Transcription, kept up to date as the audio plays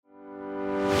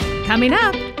Coming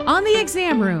up on the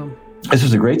exam room. This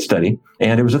was a great study,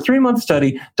 and it was a 3-month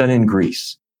study done in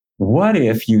Greece. What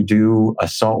if you do a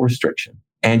salt restriction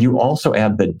and you also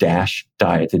add the DASH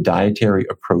diet, the dietary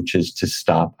approaches to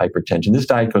stop hypertension? This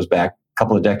diet goes back a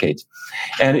couple of decades,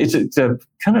 and it's a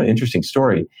kind of interesting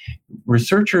story.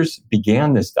 Researchers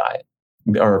began this diet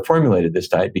or formulated this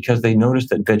diet because they noticed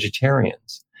that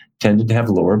vegetarians tended to have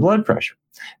lower blood pressure.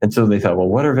 And so they thought, well,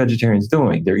 what are vegetarians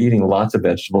doing? They're eating lots of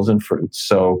vegetables and fruits.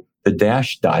 So the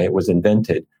DASH diet was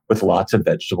invented with lots of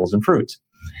vegetables and fruits.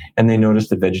 And they noticed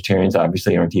that vegetarians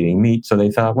obviously aren't eating meat. So they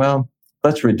thought, well,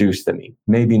 let's reduce the meat.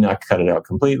 Maybe not cut it out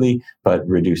completely, but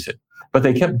reduce it. But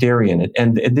they kept dairy in it.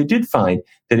 And they did find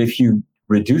that if you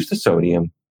reduce the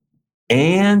sodium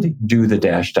and do the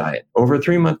DASH diet, over a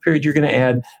 3-month period, you're going to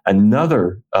add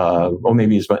another, or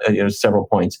maybe several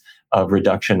points of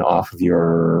reduction off of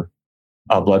your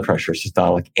blood pressure,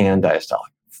 systolic and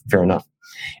diastolic. Fair enough.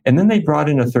 And then they brought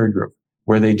in a third group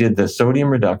where they did the sodium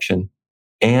reduction,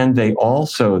 and they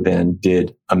also then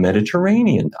did a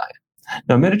Mediterranean diet.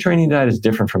 Now, Mediterranean diet is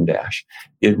different from DASH.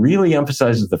 It really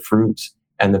emphasizes the fruits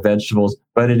and the vegetables,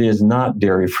 but it is not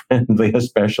dairy friendly,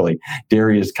 especially.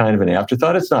 Dairy is kind of an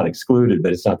afterthought. It's not excluded,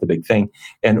 but it's not the big thing.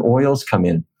 And oils come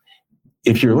in.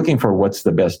 If you're looking for what's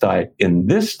the best diet in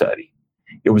this study,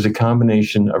 it was a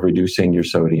combination of reducing your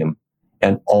sodium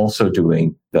and also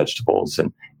doing vegetables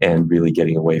and really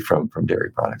getting away from dairy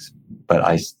products. But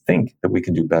I think that we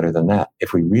can do better than that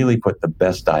if we really put the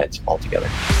best diets all together.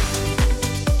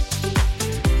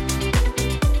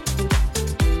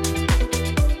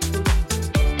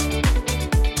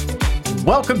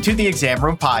 Welcome to the Exam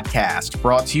Room Podcast,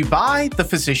 brought to you by the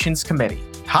Physicians Committee.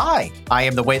 Hi, I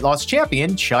am the weight loss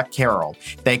champion, Chuck Carroll.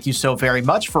 Thank you so very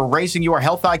much for raising your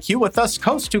health IQ with us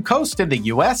coast to coast in the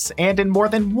U.S. and in more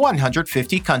than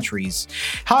 150 countries.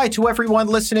 Hi to everyone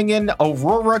listening in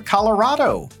Aurora,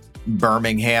 Colorado,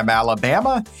 Birmingham,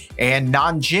 Alabama, and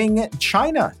Nanjing,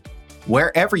 China.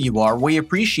 Wherever you are, we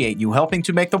appreciate you helping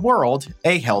to make the world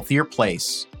a healthier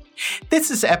place.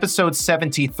 This is episode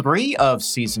 73 of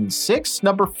season 6,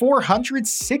 number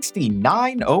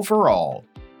 469 overall.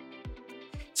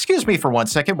 Excuse me for 1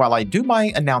 second while I do my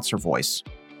announcer voice.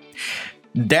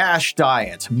 DASH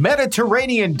diet,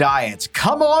 Mediterranean diet,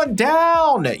 come on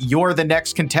down! You're the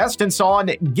next contestants on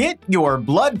Get Your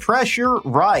Blood Pressure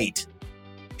Right.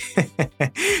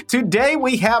 Today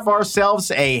we have ourselves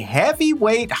a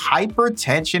heavyweight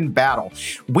hypertension battle.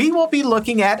 We will be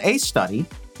looking at a study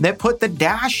that put the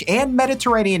DASH and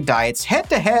Mediterranean diets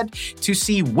head-to-head to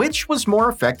see which was more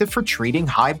effective for treating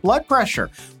high blood pressure,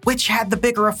 which had the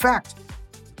bigger effect.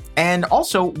 And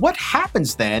also, what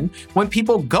happens then when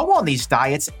people go on these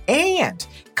diets and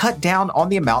cut down on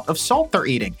the amount of salt they're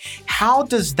eating? How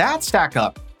does that stack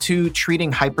up to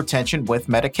treating hypertension with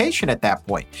medication at that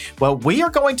point? Well, we are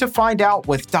going to find out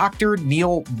with Dr.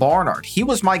 Neal Barnard. He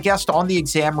was my guest on the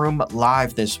Exam Room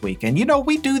Live this week. And you know,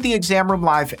 we do the Exam Room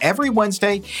Live every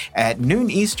Wednesday at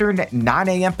noon Eastern, 9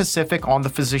 a.m. Pacific on the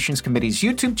Physicians Committee's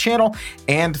YouTube channel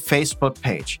and Facebook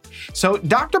page. So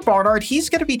Dr. Barnard, he's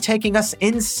going to be taking us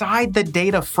inside the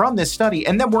data from this study.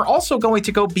 And then we're also going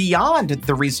to go beyond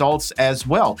the results as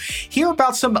well. Hear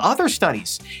about some other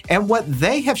studies and what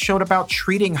they have shown about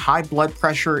treating high blood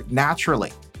pressure naturally.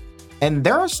 And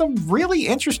there are some really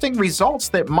interesting results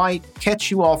that might catch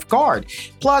you off guard.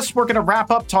 Plus, we're going to wrap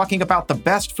up talking about the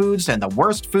best foods and the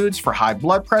worst foods for high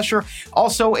blood pressure.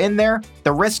 Also in there,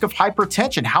 the risk of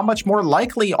hypertension. How much more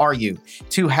likely are you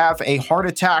to have a heart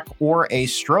attack or a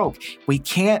stroke? We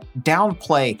can't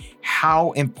downplay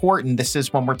how important this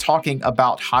is when we're talking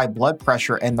about high blood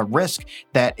pressure and the risk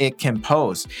that it can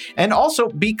pose. And also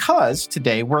because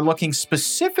today we're looking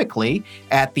specifically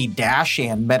at the DASH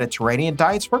and Mediterranean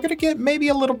diets, we're going to get maybe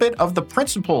a little bit of the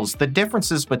principles, the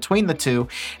differences between the two,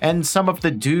 and some of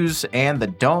the do's and the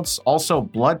don'ts, also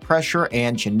blood pressure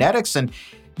and genetics. And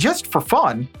just for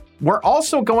fun, we're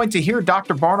also going to hear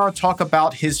Dr. Barnard talk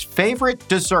about his favorite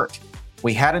dessert.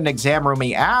 We had an exam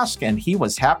roomie ask, and he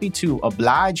was happy to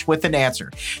oblige with an answer.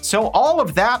 So all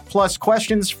of that, plus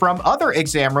questions from other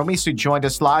exam roomies who joined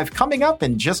us live, coming up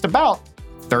in just about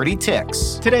 30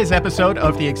 ticks. Today's episode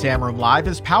of the Exam Room Live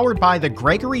is powered by the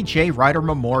Gregory J. Reiter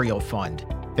Memorial Fund.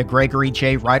 The Gregory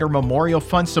J. Reiter Memorial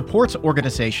Fund supports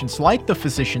organizations like the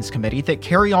Physicians Committee that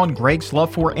carry on Greg's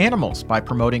love for animals by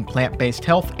promoting plant-based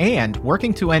health and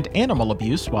working to end animal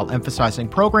abuse while emphasizing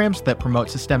programs that promote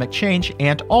systemic change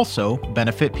and also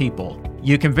benefit people.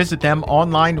 You can visit them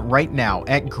online right now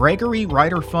at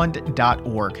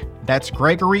gregoryreiterfund.org. That's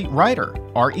Gregory Reiter,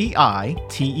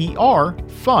 R-E-I-T-E-R,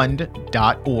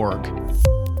 fund.org.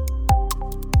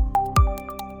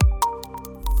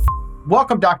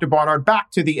 Welcome, Dr. Barnard,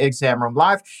 back to the Exam Room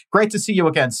Live. Great to see you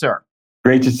again, sir.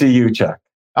 Great to see you, Chuck.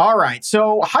 All right.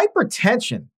 So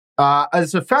hypertension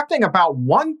is affecting about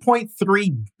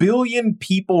 1.3 billion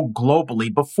people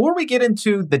globally. Before we get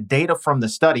into the data from the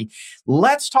study,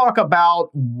 let's talk about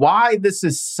why this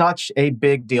is such a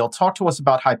big deal. Talk to us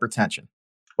about hypertension.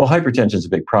 Well, hypertension is a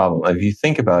big problem. If you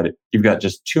think about it, you've got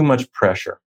just too much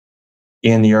pressure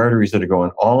in the arteries that are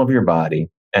going all over your body.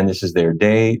 And this is there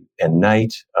day and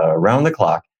night, around the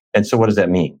clock. And so what does that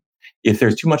mean? If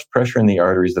there's too much pressure in the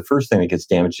arteries, the first thing that gets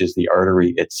damaged is the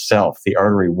artery itself. The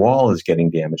artery wall is getting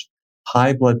damaged.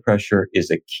 High blood pressure is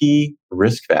a key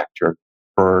risk factor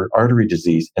for artery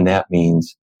disease, and that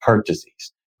means heart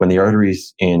disease. When the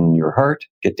arteries in your heart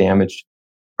get damaged,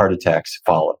 heart attacks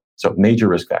follow. So major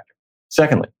risk factor.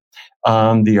 Secondly,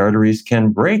 the arteries can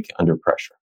break under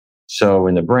pressure. So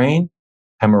in the brain,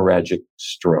 hemorrhagic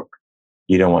stroke.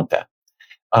 You don't want that.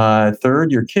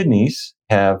 Third, your kidneys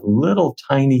have little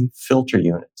tiny filter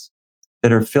units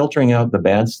that are filtering out the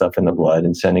bad stuff in the blood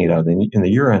and sending it out in the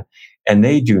urine, and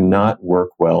they do not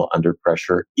work well under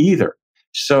pressure either.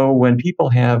 So when people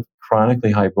have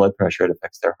chronically high blood pressure, it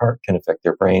affects their heart, can affect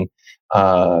their brain,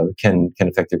 can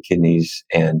affect their kidneys,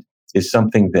 and is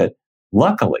something that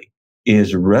luckily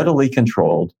is readily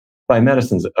controlled by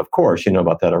medicines. Of course, you know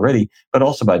about that already, but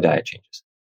also by diet changes.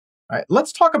 All right,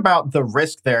 let's talk about the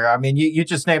risk there. I mean, you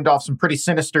just named off some pretty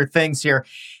sinister things here.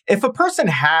 If a person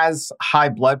has high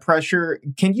blood pressure,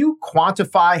 can you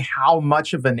quantify how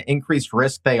much of an increased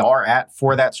risk they are at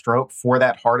for that stroke, for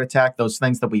that heart attack, those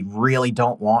things that we really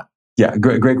don't want? Yeah,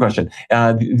 great question.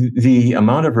 The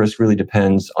amount of risk really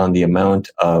depends on the amount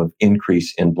of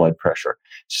increase in blood pressure.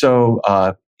 So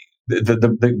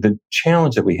the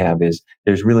challenge that we have is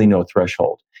there's really no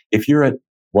threshold. If you're at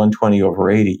 120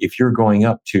 over 80, if you're going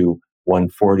up to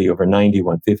 140 over 90,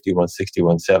 150, 160,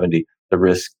 170, the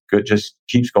risk just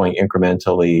keeps going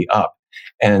incrementally up.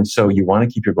 And so you want to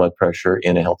keep your blood pressure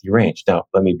in a healthy range. Now,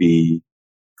 let me be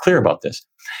clear about this.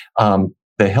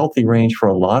 The healthy range for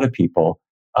a lot of people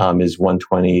is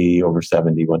 120 over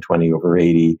 70, 120 over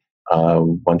 80,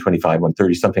 125,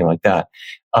 130, something like that.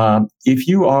 If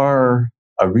you are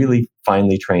a really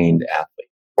finely trained athlete,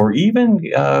 or even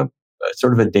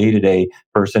sort of a day-to-day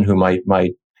person who might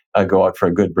go out for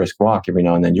a good brisk walk every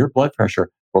now and then, your blood pressure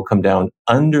will come down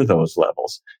under those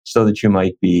levels so that you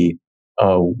might be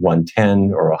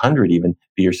 110 or 100 even,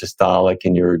 be your systolic,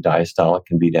 and your diastolic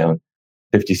can be down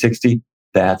 50, 60.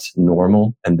 That's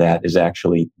normal, and that is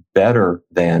actually better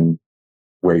than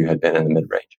where you had been in the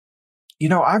mid-range. You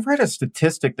know, I've read a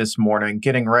statistic this morning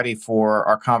getting ready for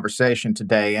our conversation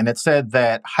today, and it said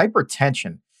that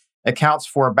hypertension accounts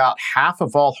for about half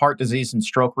of all heart disease and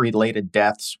stroke-related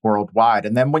deaths worldwide.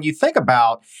 And then when you think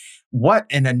about what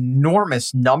an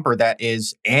enormous number that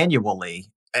is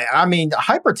annually, I mean,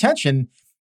 hypertension,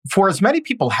 for as many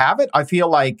people have it, I feel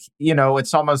like,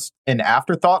 it's almost an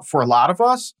afterthought for a lot of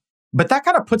us. But that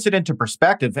kind of puts it into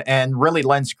perspective and really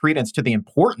lends credence to the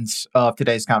importance of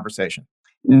today's conversation.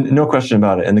 No question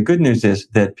about it. And the good news is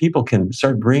that people can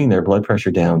start bringing their blood pressure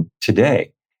down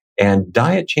today. And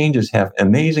diet changes have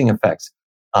amazing effects.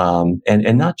 And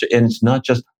it's not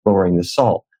just lowering the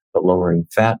salt, but lowering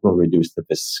fat will reduce the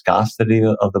viscosity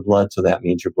of the blood. So that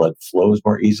means your blood flows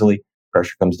more easily,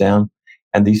 pressure comes down.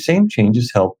 And these same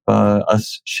changes help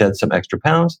us shed some extra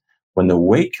pounds. When the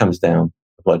weight comes down,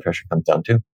 the blood pressure comes down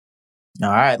too. All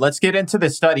right, let's get into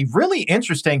this study. Really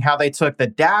interesting how they took the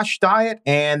DASH diet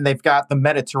and they've got the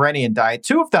Mediterranean diet,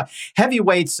 two of the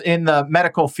heavyweights in the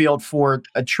medical field for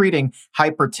treating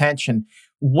hypertension.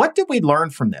 What did we learn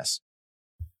from this?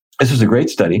 This was a great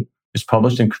study. It was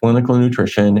published in Clinical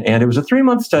Nutrition, and it was a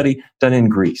 3-month study done in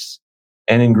Greece.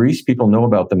 And in Greece, people know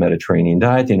about the Mediterranean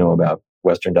diet. They know about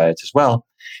Western diets as well.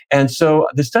 And so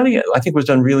the study, I think, was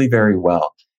done really very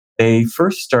well. They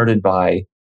first started by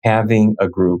having a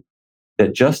group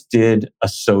that just did a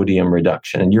sodium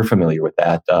reduction. And you're familiar with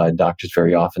that. Doctors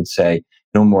very often say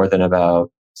no more than about,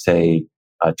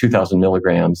 2,000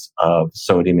 milligrams of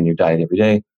sodium in your diet every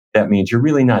day. That means you're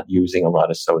really not using a lot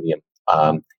of sodium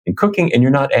in cooking, and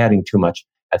you're not adding too much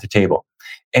at the table.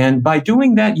 And by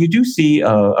doing that, you do see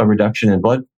a reduction in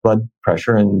blood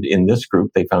pressure. And in this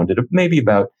group, they found it maybe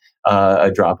about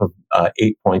a drop of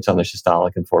 8 points on the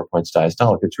systolic and 4 points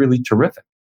diastolic. It's really terrific.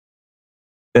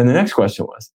 Then the next question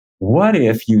was, what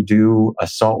if you do a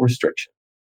salt restriction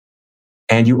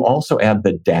and you also add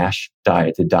the DASH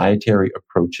diet, the dietary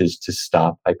approaches to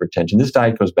stop hypertension? This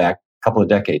diet goes back a couple of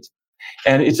decades.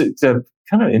 And it's a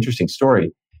kind of interesting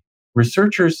story.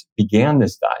 Researchers began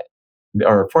this diet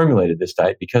or formulated this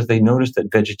diet because they noticed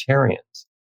that vegetarians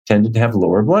tended to have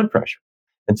lower blood pressure.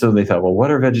 And so they thought, well,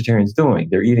 what are vegetarians doing?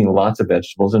 They're eating lots of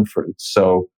vegetables and fruits.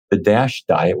 So the DASH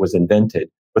diet was invented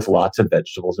with lots of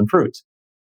vegetables and fruits.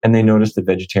 And they noticed that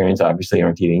vegetarians obviously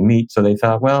aren't eating meat. So they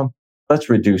thought, well, let's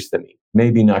reduce the meat.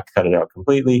 Maybe not cut it out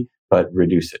completely, but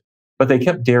reduce it. But they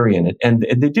kept dairy in it. And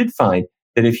they did find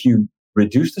that if you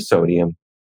reduce the sodium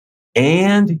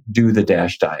and do the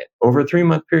DASH diet, over a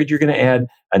 3-month period, you're going to add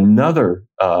another,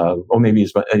 or maybe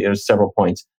several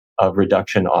points of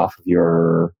reduction off of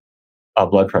your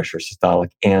blood pressure,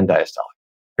 systolic and diastolic.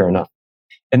 Fair enough.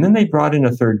 And then they brought in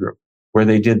a third group where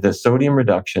they did the sodium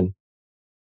reduction,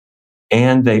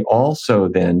 and they also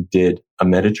then did a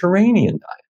Mediterranean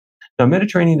diet. Now,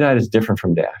 Mediterranean diet is different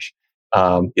from DASH.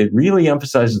 It really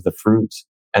emphasizes the fruits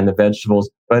and the vegetables,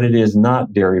 but it is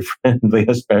not dairy friendly,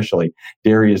 especially.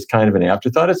 Dairy is kind of an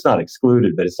afterthought. It's not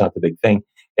excluded, but it's not the big thing.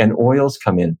 And oils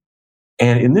come in.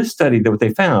 And in this study, what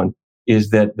they found is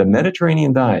that the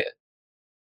Mediterranean diet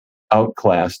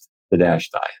outclassed the DASH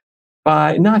diet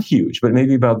by not huge, but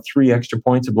maybe about 3 extra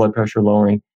points of blood pressure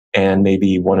lowering and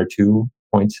maybe 1 or 2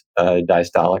 points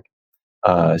diastolic.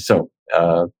 So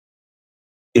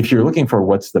if you're looking for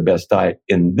what's the best diet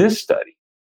in this study,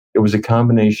 it was a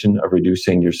combination of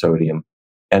reducing your sodium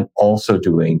and also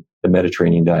doing the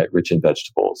Mediterranean diet rich in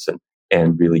vegetables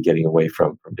and really getting away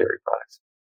from dairy products.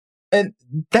 And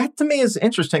that to me is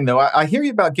interesting, though. I hear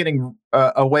you about getting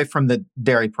away from the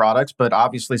dairy products, but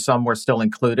obviously some were still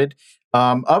included.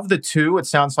 Of the two, it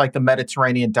sounds like the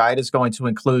Mediterranean diet is going to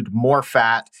include more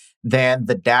fat than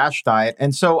the DASH diet.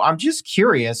 And so I'm just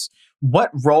curious,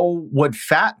 what role would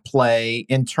fat play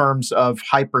in terms of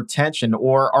hypertension?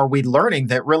 Or are we learning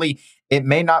that really it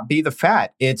may not be the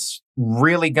fat? It's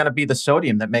really going to be the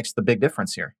sodium that makes the big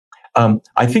difference here.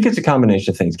 I think it's a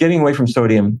combination of things. Getting away from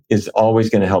sodium is always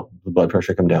going to help the blood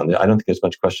pressure come down. I don't think there's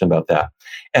much question about that.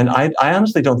 And I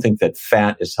honestly don't think that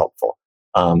fat is helpful.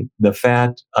 The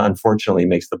fat, unfortunately,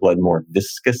 makes the blood more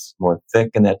viscous, more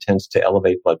thick, and that tends to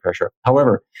elevate blood pressure.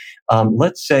 However,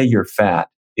 let's say your fat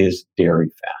is dairy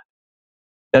fat.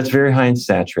 That's very high in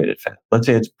saturated fat. Let's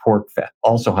say it's pork fat,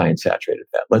 also high in saturated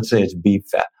fat. Let's say it's beef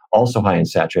fat, also high in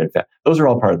saturated fat. Those are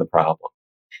all part of the problem.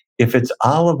 If it's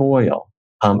olive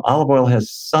oil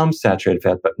has some saturated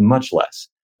fat, but much less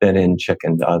than in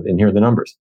chicken. And here are the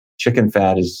numbers. Chicken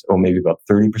fat is maybe about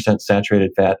 30%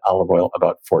 saturated fat, olive oil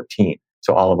about 14%.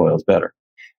 So olive oil is better.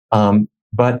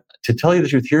 But to tell you the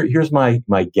truth, here's my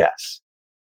guess.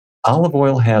 Olive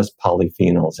oil has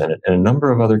polyphenols in it and a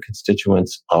number of other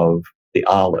constituents of the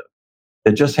olive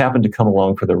that just happen to come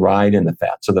along for the ride in the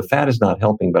fat. So the fat is not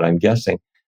helping, but I'm guessing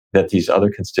that these other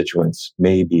constituents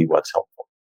may be what's helpful.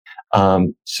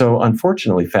 So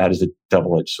unfortunately, fat is a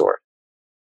double-edged sword.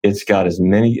 It's got as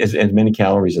many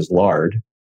calories as lard,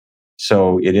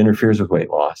 so it interferes with weight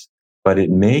loss. But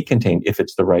it may contain, if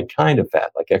it's the right kind of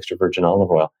fat, like extra virgin olive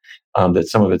oil, that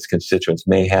some of its constituents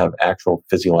may have actual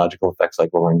physiological effects like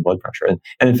lowering blood pressure. And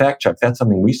in fact, Chuck, that's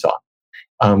something we saw.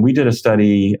 We did a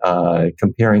study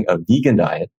comparing a vegan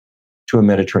diet to a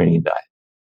Mediterranean diet.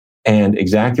 And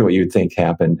exactly what you'd think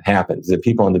happened. The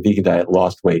people on the vegan diet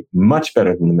lost weight much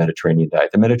better than the Mediterranean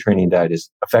diet. The Mediterranean diet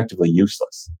is effectively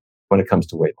useless when it comes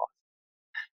to weight loss.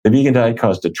 The vegan diet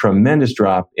caused a tremendous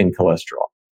drop in cholesterol.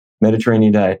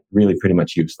 Mediterranean diet, really pretty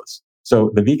much useless.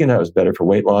 So the vegan diet was better for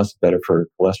weight loss, better for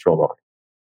cholesterol lowering.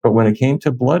 But when it came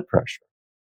to blood pressure,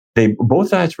 both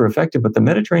diets were effective, but the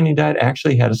Mediterranean diet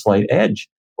actually had a slight edge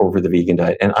over the vegan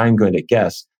diet. And I'm going to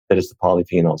guess that it's the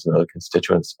polyphenols and other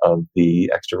constituents of the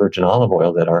extra virgin olive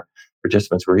oil that our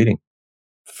participants were eating.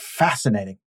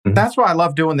 Fascinating. Mm-hmm. That's why I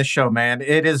love doing this show, man.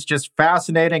 It is just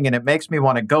fascinating, and it makes me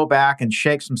want to go back and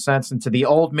shake some sense into the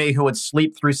old me who would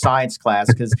sleep through science class,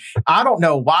 because I don't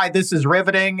know why this is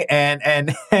riveting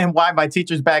and why my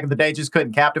teachers back in the day just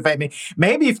couldn't captivate me.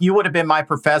 Maybe if you would have been my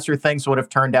professor, things would have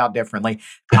turned out differently.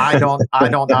 I don't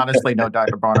honestly know,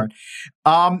 Dr. Barnard.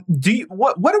 What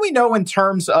do we know in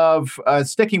terms of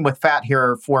sticking with fat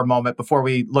here for a moment before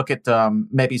we look at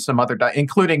maybe some other diet,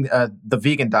 including the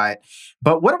vegan diet?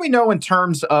 But what do we know in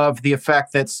terms of the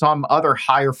effect that some other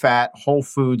higher fat whole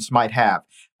foods might have?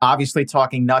 Obviously,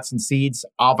 talking nuts and seeds,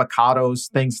 avocados,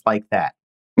 things like that.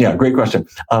 Yeah, great question.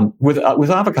 With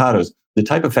avocados, the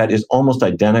type of fat is almost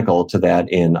identical to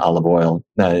that in olive oil.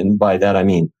 And by that, I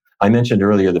mean, I mentioned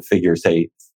earlier the figure, say,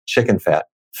 chicken fat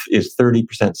is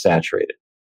 30% saturated.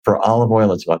 For olive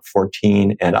oil, it's about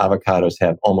 14, and avocados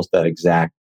have almost that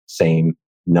exact same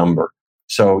number.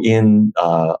 So in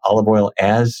olive oil,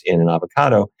 as in an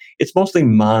avocado, it's mostly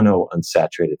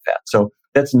monounsaturated fat. So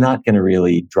that's not going to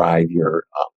really drive your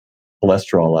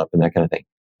cholesterol up and that kind of thing.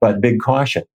 But big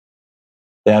caution,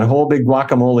 that whole big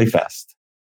guacamole fest,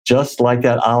 just like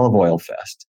that olive oil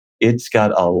fest, it's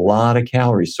got a lot of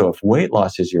calories. So if weight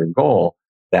loss is your goal,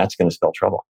 that's going to spell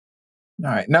trouble. All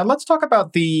right. Now let's talk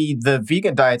about the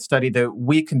vegan diet study that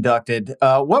we conducted.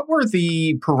 What were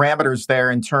the parameters there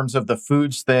in terms of the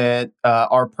foods that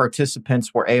our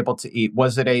participants were able to eat?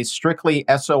 Was it a strictly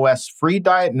SOS-free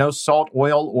diet, no salt,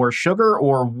 oil, or sugar,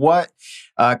 or what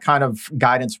kind of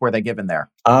guidance were they given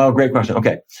there? Oh, great question.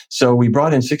 Okay. So we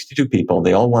brought in 62 people.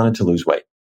 They all wanted to lose weight.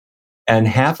 And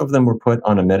half of them were put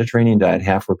on a Mediterranean diet,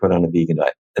 half were put on a vegan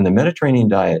diet. And the Mediterranean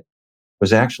diet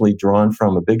was actually drawn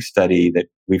from a big study that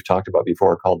we've talked about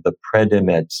before called the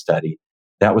PREDIMED study.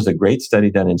 That was a great study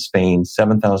done in Spain,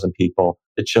 7,000 people,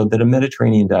 that showed that a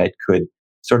Mediterranean diet could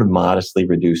sort of modestly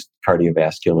reduce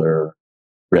cardiovascular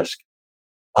risk.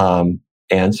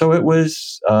 And so it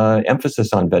was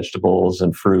emphasis on vegetables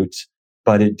and fruits,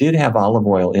 but it did have olive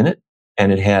oil in it,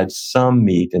 and it had some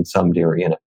meat and some dairy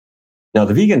in it. Now,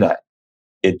 the vegan diet,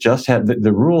 it just had,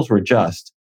 the rules were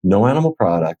just no animal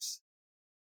products,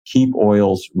 keep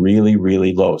oils really,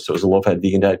 really low. So it was a low-fat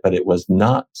vegan diet, but it was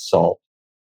not salt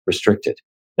restricted.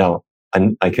 Now,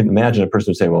 I can imagine a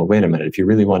person would say, well, wait a minute, if you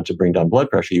really wanted to bring down blood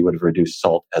pressure, you would have reduced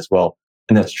salt as well.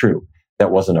 And that's true.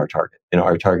 That wasn't our target.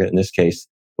 Our target in this case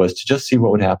was to just see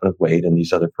what would happen with weight and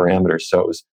these other parameters. So it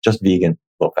was just vegan,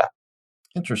 low-fat.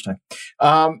 Interesting.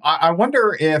 I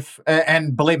wonder if,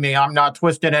 and believe me, I'm not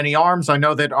twisting any arms. I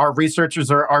know that our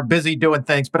researchers are busy doing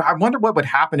things, but I wonder what would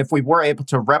happen if we were able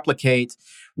to replicate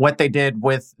what they did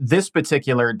with this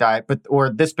particular diet, or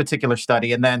this particular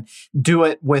study, and then do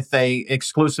it with a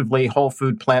exclusively whole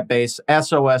food, plant-based,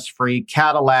 SOS-free,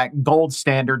 Cadillac, gold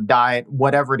standard diet,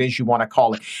 whatever it is you want to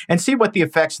call it, and see what the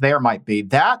effects there might be.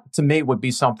 That, to me, would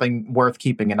be something worth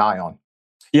keeping an eye on.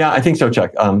 Yeah, I think so,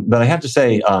 Chuck. But I have to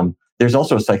say, there's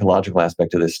also a psychological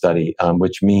aspect to this study,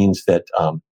 which means that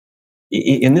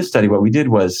in this study, what we did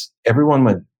was everyone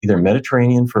went either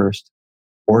Mediterranean first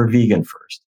or vegan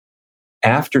first.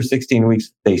 After 16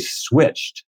 weeks, they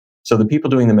switched. So the people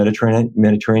doing the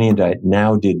Mediterranean diet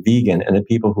now did vegan, and the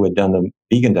people who had done the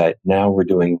vegan diet now were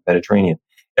doing Mediterranean.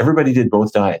 Everybody did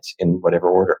both diets in whatever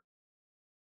order.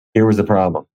 Here was the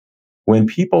problem. When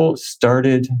people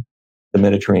started the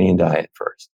Mediterranean diet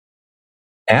first,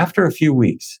 after a few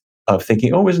weeks of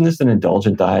thinking, oh, isn't this an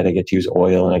indulgent diet? I get to use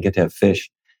oil and I get to have fish.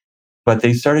 But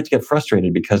they started to get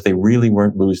frustrated because they really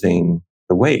weren't losing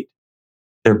the weight.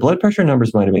 Their blood pressure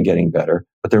numbers might have been getting better,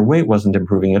 but their weight wasn't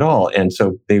improving at all. And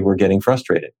so they were getting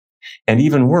frustrated. And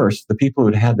even worse, the people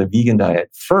who had the vegan diet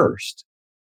first,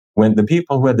 when the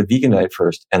people who had the vegan diet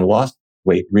first and lost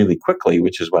weight really quickly,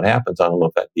 which is what happens on a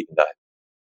low-fat vegan diet,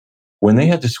 when they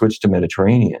had to switch to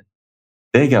Mediterranean,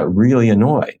 they got really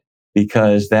annoyed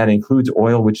because that includes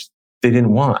oil, which they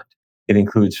didn't want. It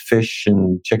includes fish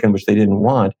and chicken, which they didn't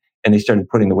want, and they started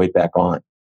putting the weight back on.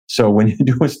 So when you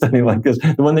do a study like this,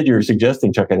 the one that you're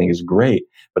suggesting, Chuck, I think is great.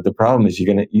 But the problem is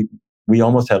we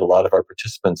almost had a lot of our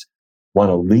participants want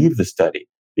to leave the study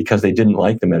because they didn't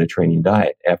like the Mediterranean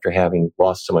diet after having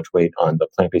lost so much weight on the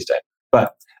plant-based diet.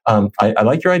 But I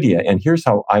like your idea, and here's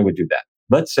how I would do that.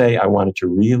 Let's say I wanted to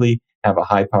really have a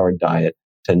high-powered diet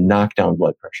to knock down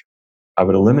blood pressure. I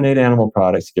would eliminate animal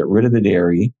products, get rid of the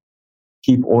dairy,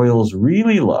 keep oils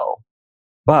really low.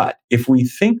 But if we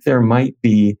think there might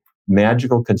be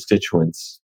magical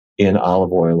constituents in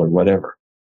olive oil or whatever,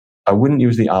 I wouldn't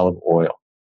use the olive oil.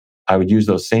 I would use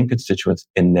those same constituents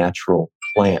in natural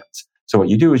plants. So what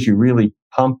you do is you really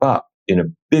pump up in a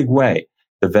big way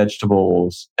the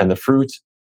vegetables and the fruits.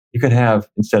 You could have,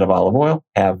 instead of olive oil,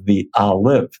 have the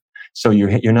olive. So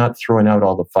you're not throwing out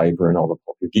all the fiber and all the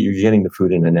pulp. You're getting the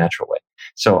food in a natural way.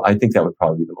 So I think that would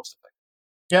probably be the most effective.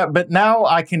 Yeah, but now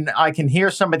I can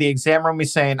hear some of the exam room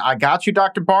saying, I got you,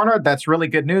 Dr. Barnard. That's really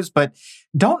good news. But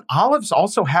don't olives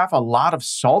also have a lot of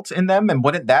salt in them? And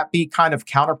wouldn't that be kind of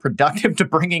counterproductive to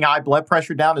bringing high blood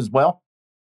pressure down as well?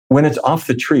 When it's off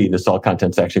the tree, the salt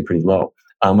content's actually pretty low.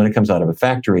 When it comes out of a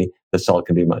factory, the salt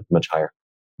can be much, much higher.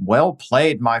 Well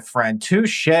played, my friend.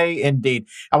 Touche indeed.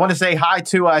 I want to say hi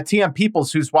to TM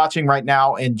Peoples, who's watching right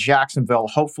now in Jacksonville,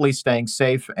 hopefully staying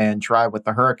safe and dry with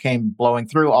the hurricane blowing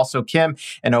through. Also, Kim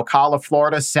in Ocala,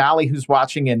 Florida. Sally, who's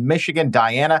watching in Michigan.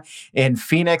 Diana in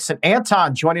Phoenix. And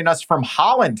Anton joining us from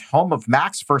Holland, home of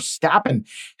Max Verstappen.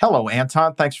 Hello,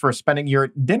 Anton. Thanks for spending your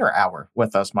dinner hour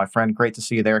with us, my friend. Great to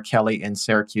see you there. Kelly in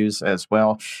Syracuse as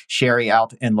well. Sherry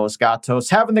out in Los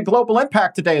Gatos. Having the global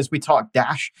impact today as we talk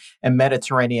DASH and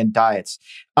Mediterranean diets.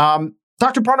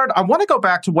 Dr. Barnard, I want to go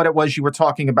back to what it was you were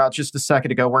talking about just a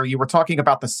second ago, where you were talking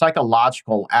about the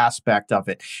psychological aspect of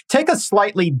it. Take a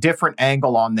slightly different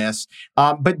angle on this.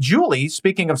 But Julie,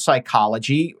 speaking of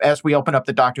psychology, as we open up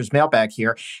the doctor's mailbag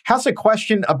here, has a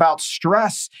question about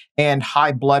stress and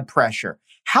high blood pressure.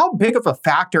 How big of a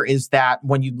factor is that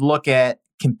when you look at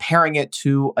comparing it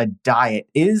to a diet?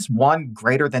 Is one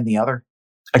greater than the other?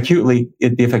 Acutely,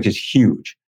 the effect is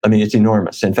huge. I mean, it's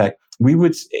enormous. In fact, we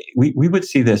would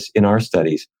see this in our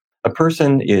studies. A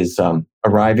person is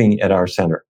arriving at our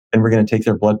center, and we're going to take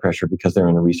their blood pressure because they're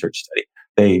in a research study.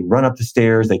 They run up the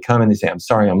stairs, they come in, they say, "I'm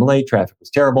sorry, I'm late. Traffic was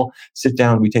terrible." Sit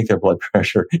down. We take their blood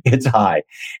pressure. It's high.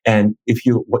 And if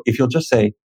you'll just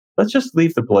say, "Let's just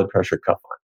leave the blood pressure cuff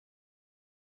on.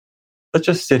 Let's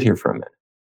just sit here for a minute.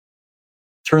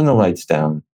 Turn the lights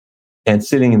down." And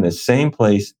sitting in the same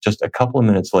place, just a couple of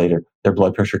minutes later, their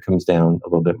blood pressure comes down a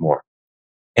little bit more.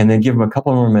 And then give them a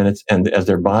couple more minutes, and as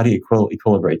their body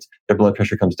equilibrates, their blood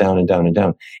pressure comes down and down and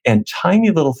down. And tiny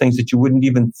little things that you wouldn't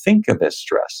even think of as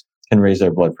stress can raise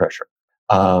their blood pressure.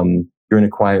 You're in a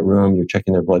quiet room, you're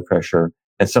checking their blood pressure,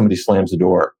 and somebody slams the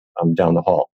door down the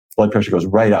hall. Blood pressure goes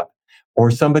right up.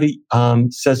 Or somebody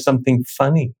says something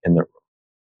funny in the room.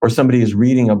 Or somebody is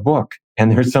reading a book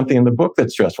and there's something in the book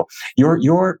that's stressful.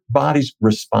 Your body's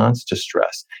response to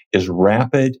stress is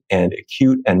rapid and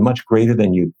acute and much greater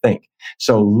than you'd think.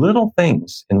 So little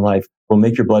things in life will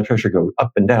make your blood pressure go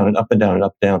up and down and up and down and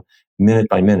up and down minute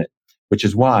by minute, which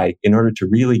is why in order to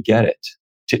really get it,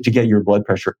 to get your blood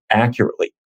pressure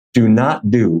accurately, do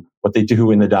not do what they do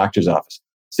in the doctor's office.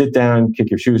 Sit down, kick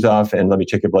your shoes off, and let me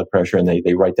check your blood pressure, and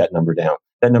they write that number down.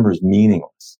 That number is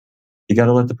meaningless. You got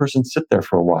to let the person sit there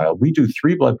for a while. We do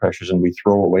 3 blood pressures and we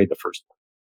throw away the first one.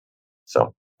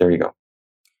 So there you go.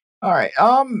 All right.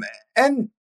 And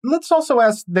let's also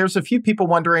ask, there's a few people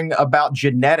wondering about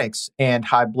genetics and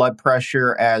high blood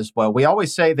pressure as well. We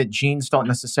always say that genes don't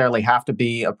necessarily have to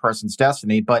be a person's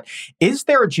destiny, but is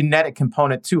there a genetic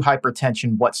component to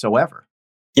hypertension whatsoever?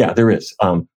 Yeah, there is.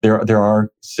 There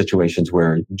are situations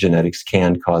where genetics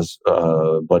can cause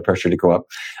blood pressure to go up.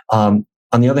 On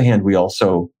the other hand, we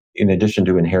also, in addition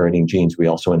to inheriting genes, we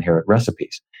also inherit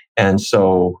recipes. And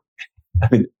so, I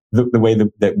mean, the way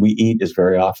that we eat is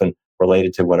very often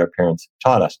related to what our parents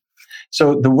taught us.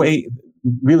 So the way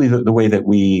that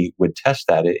we would test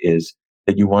that is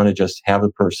that you want to just have a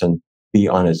person be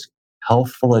on as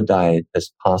healthful a diet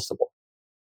as possible,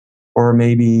 or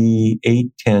maybe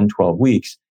 8, 10, 12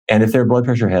 weeks. And if their blood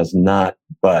pressure has not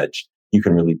budged, you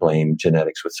can really blame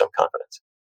genetics with some confidence.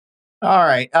 All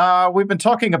right. We've been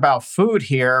talking about food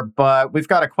here, but we've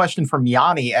got a question from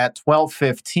Yanni at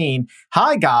 12:15.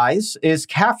 Hi, guys. Is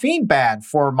caffeine bad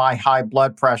for my high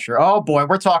blood pressure? Oh, boy.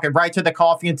 We're talking right to the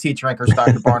coffee and tea drinkers,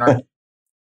 Dr. Barnard.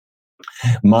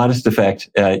 Modest effect.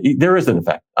 There is an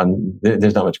effect.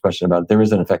 There's not much question about it. There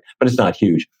is an effect, but it's not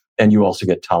huge. And you also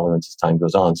get tolerance as time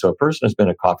goes on. So a person has been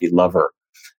a coffee lover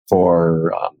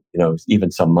for, even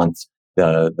some months,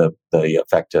 the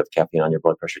effect of caffeine on your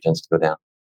blood pressure tends to go down.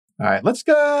 All right, let's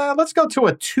go to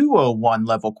a 201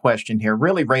 level question here.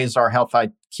 Really raise our health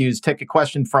IQs. Take a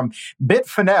question from Bit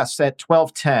Finesse at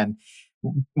 1210,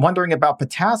 wondering about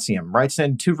potassium, right?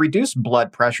 And to reduce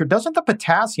blood pressure, doesn't the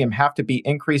potassium have to be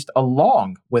increased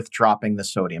along with dropping the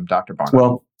sodium, Dr.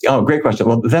 Barnard? Great question.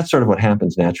 Well, that's sort of what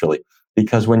happens naturally,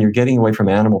 because when you're getting away from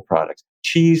animal products,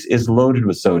 cheese is loaded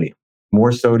with sodium,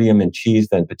 more sodium in cheese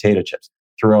than potato chips.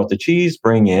 Throw out the cheese,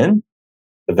 bring in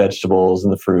the vegetables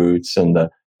and the fruits and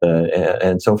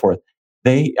and so forth.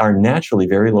 They are naturally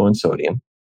very low in sodium,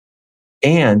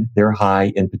 and they're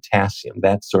high in potassium.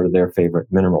 That's sort of their favorite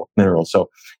mineral.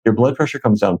 So your blood pressure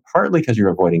comes down partly because you're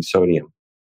avoiding sodium,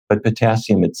 but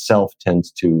potassium itself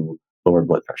tends to lower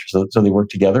blood pressure. So they work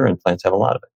together, and plants have a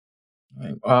lot of it.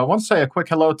 I want to say a quick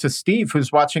hello to Steve,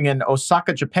 who's watching in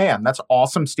Osaka, Japan. That's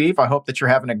awesome, Steve. I hope that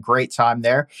you're having a great time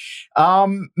there.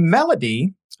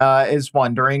 Melody is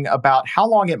wondering about how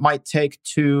long it might take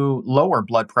to lower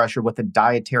blood pressure with a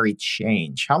dietary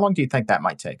change. How long do you think that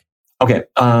might take? Okay,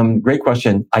 great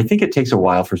question. I think it takes a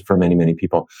while for many, many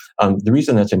people. The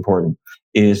reason that's important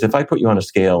is if I put you on a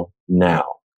scale now,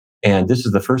 and this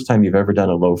is the first time you've ever done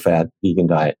a low-fat vegan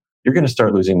diet, you're going to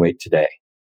start losing weight today.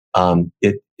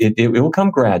 It will come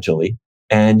gradually,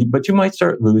 but you might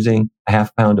start losing a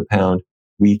half pound, a pound,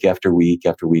 week after week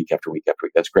after week after week after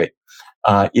week. That's great.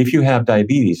 If you have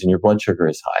diabetes and your blood sugar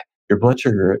is high, your blood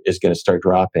sugar is going to start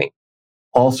dropping,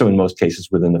 also in most cases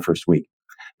within the first week.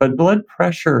 But blood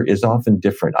pressure is often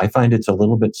different. I find it's a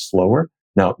little bit slower.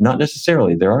 Now, not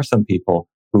necessarily. There are some people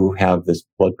who have this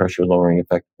blood pressure lowering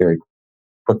effect very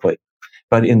quickly.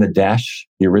 But in the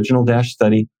original DASH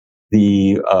study,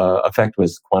 the effect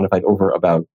was quantified over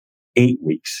about 8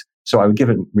 weeks. So I would give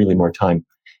it really more time.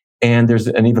 And there's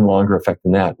an even longer effect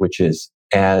than that, which is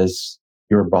as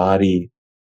your body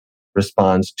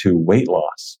responds to weight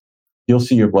loss, you'll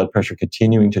see your blood pressure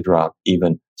continuing to drop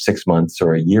even 6 months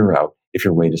or a year out. if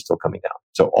your weight is still coming down.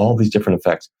 So all these different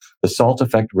effects, the salt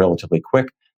effect relatively quick,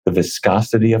 the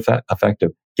viscosity effect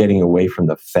of getting away from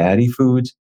the fatty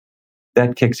foods,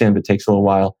 that kicks in but takes a little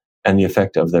while, and the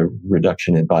effect of the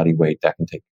reduction in body weight, that can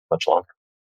take much longer.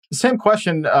 Same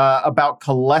question about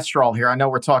cholesterol here. I know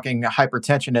we're talking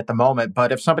hypertension at the moment,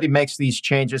 but if somebody makes these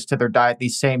changes to their diet,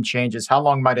 these same changes, how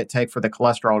long might it take for the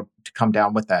cholesterol to come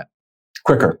down with that?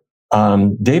 Quicker.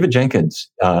 David Jenkins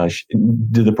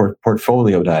did the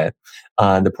portfolio diet.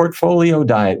 The portfolio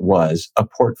diet was a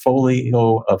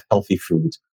portfolio of healthy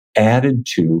foods added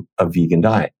to a vegan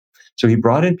diet. So he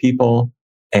brought in people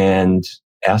and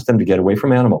asked them to get away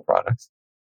from animal products.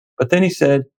 But then he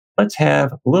said, let's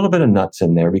have a little bit of nuts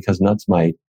in there because nuts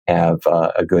might have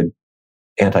a good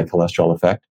anti-cholesterol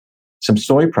effect. Some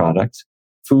soy products,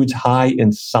 foods high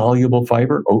in soluble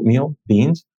fiber, oatmeal,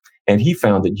 beans. And he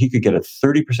found that he could get a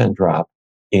 30% drop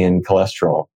in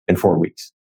cholesterol in 4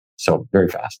 weeks. So very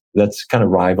fast. That's kind of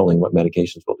rivaling what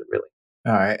medications will do, really.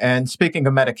 All right. And speaking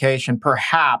of medication,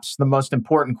 perhaps the most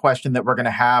important question that we're going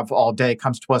to have all day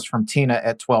comes to us from Tina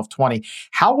at 1220.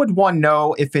 How would one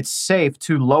know if it's safe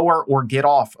to lower or get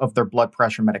off of their blood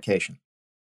pressure medication?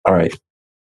 All right.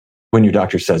 When your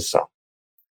doctor says so.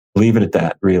 Leave it at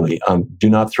that, really. Do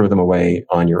not throw them away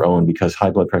on your own because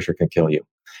high blood pressure can kill you.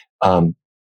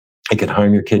 It can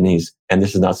harm your kidneys, and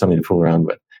this is not something to fool around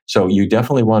with. So you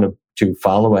definitely want to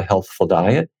follow a healthful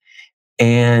diet.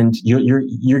 And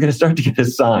you're going to start to get a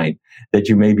sign that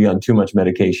you may be on too much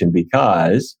medication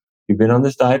because you've been on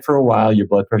this diet for a while, your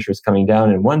blood pressure is coming down,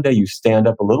 and one day you stand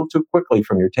up a little too quickly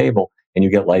from your table and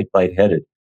you get lightheaded.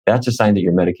 That's a sign that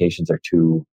your medications are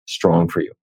too strong for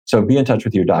you. So be in touch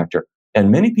with your doctor.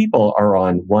 And many people are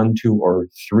on 1, 2, or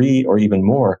 3, or even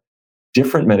more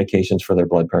different medications for their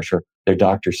blood pressure. Their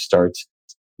doctor starts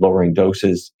lowering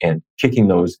doses and kicking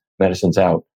those medicines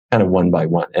out kind of one by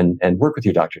one, and work with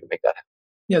your doctor to make that happen.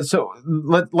 Yeah, so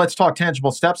let's talk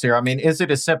tangible steps here. I mean, is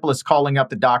it as simple as calling up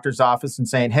the doctor's office and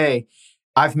saying, hey,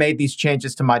 I've made these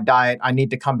changes to my diet. I need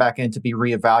to come back in to be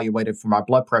reevaluated for my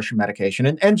blood pressure medication,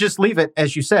 and just leave it,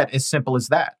 as you said, as simple as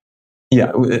that?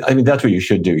 Yeah, I mean, that's what you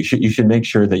should do. You should make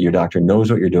sure that your doctor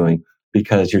knows what you're doing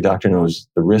because your doctor knows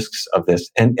the risks of this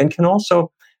and can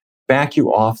also back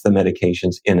you off the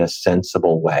medications in a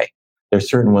sensible way. There's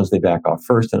certain ones they back off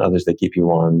first and others they keep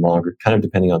you on longer, kind of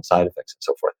depending on side effects and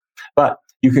so forth. But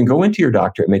you can go into your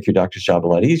doctor and make your doctor's job a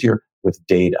lot easier with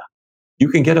data. You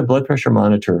can get a blood pressure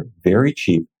monitor very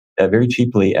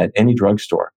cheaply at any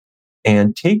drugstore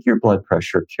and take your blood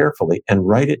pressure carefully and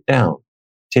write it down.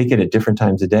 Take it at different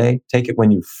times a day. Take it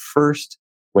when you first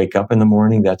wake up in the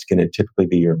morning. That's going to typically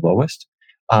be your lowest.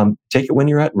 Take it when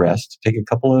you're at rest. Take a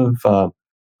couple of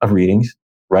readings,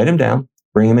 write them down,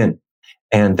 bring them in.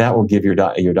 And that will give your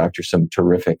doctor some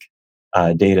terrific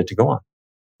data to go on.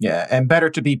 Yeah, and better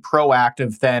to be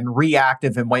proactive than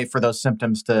reactive and wait for those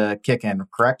symptoms to kick in,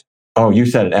 correct? Oh, you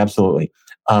said it, absolutely.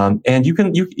 And you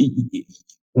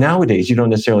nowadays, you don't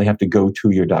necessarily have to go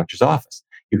to your doctor's office.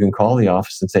 You can call the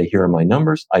office and say, here are my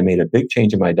numbers. I made a big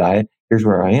change in my diet. Here's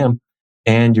where I am.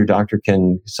 And your doctor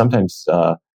can sometimes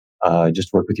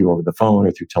just work with you over the phone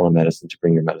or through telemedicine to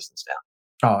bring your medicines down.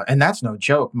 Oh, and that's no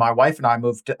joke. My wife and I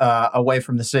moved away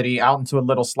from the city out into a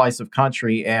little slice of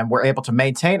country, and we're able to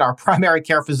maintain our primary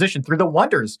care physician through the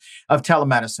wonders of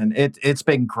telemedicine. It's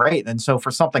been great. And so for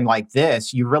something like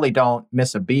this, you really don't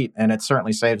miss a beat, and it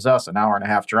certainly saves us an hour and a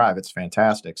half drive. It's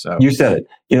fantastic. So you said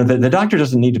it. The doctor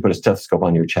doesn't need to put a stethoscope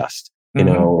on your chest,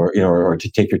 or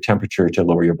to take your temperature to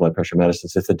lower your blood pressure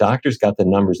medicines. If the doctor's got the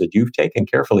numbers that you've taken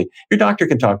carefully, your doctor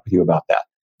can talk with you about that.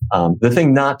 The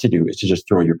thing not to do is to just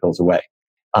throw your pills away.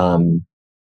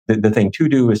 The thing to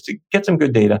do is to get some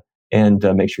good data and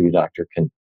make sure your doctor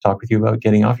can talk with you about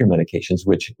getting off your medications,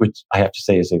 which I have to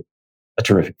say is a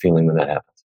terrific feeling when that happens.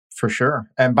 For sure.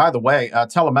 And by the way,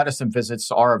 telemedicine visits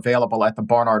are available at the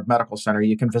Barnard Medical Center.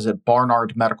 You can visit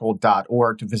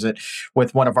barnardmedical.org to visit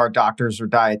with one of our doctors or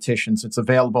dietitians. It's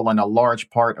available in a large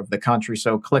part of the country.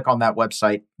 So click on that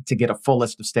website to get a full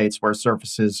list of states where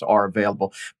services are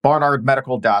available.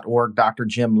 barnardmedical.org, Dr.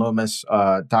 Jim Loomis,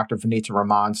 Dr. Vanita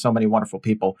Rahman, so many wonderful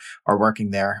people are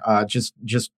working there. Just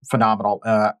phenomenal.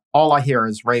 All I hear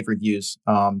is rave reviews.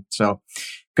 So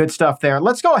good stuff there.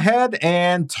 Let's go ahead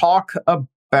and talk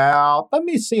let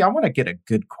me see. I want to get a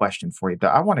good question for you.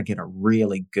 I want to get a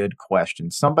really good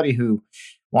question. Somebody who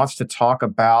wants to talk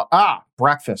about,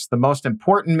 breakfast, the most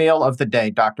important meal of the day,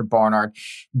 Dr. Barnard.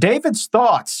 David's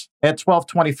thoughts at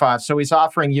 1225. So he's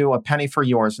offering you a penny for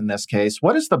yours in this case.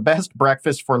 What is the best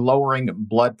breakfast for lowering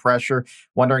blood pressure?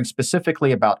 Wondering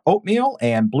specifically about oatmeal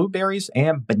and blueberries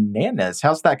and bananas.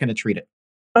 How's that going to treat it?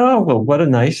 Oh, well, what a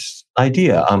nice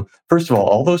idea. First of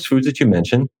all those foods that you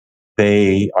mentioned,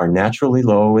 They are naturally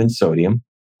low in sodium.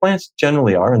 Plants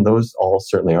generally are, and those all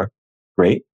certainly are.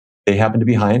 Great. They happen to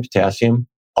be high in potassium.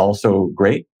 Also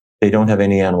great. They don't have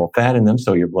any animal fat in them,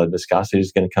 so your blood viscosity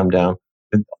is going to come down.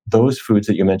 Those foods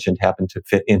that you mentioned happen to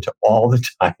fit into all the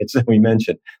diets that we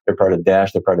mentioned. They're part of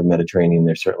DASH, they're part of Mediterranean,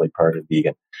 they're certainly part of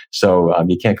vegan. So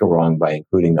you can't go wrong by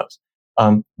including those.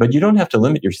 But you don't have to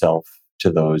limit yourself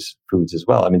to those foods as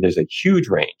well. I mean, there's a huge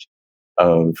range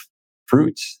of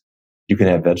fruits. You can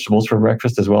have vegetables for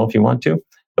breakfast as well if you want to.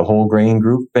 The whole grain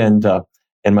group and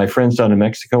my friends down in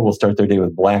Mexico will start their day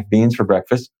with black beans for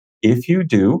breakfast. If you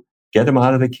do, get them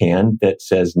out of the can that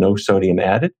says no sodium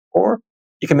added, or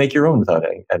you can make your own without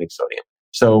adding sodium.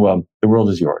 So the world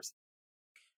is yours.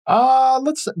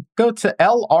 Let's go to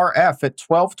LRF at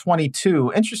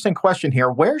 1222. Interesting question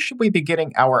here. Where should we be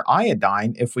getting our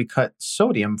iodine if we cut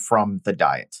sodium from the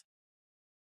diet?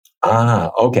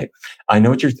 Okay. I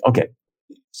know what okay.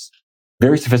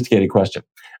 Very sophisticated question.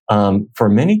 For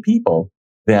many people,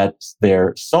 that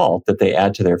their salt that they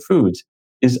add to their foods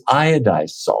is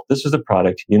iodized salt. This is a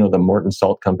product, the Morton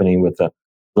Salt Company with the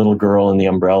little girl and the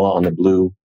umbrella on the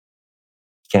blue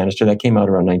canister that came out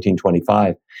around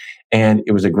 1925. And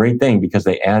it was a great thing because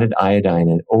they added iodine,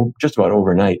 and just about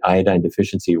overnight, iodine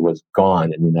deficiency was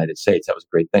gone in the United States. That was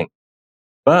a great thing.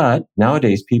 But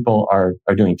nowadays, people are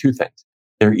doing two things.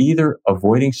 They're either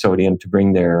avoiding sodium to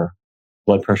bring their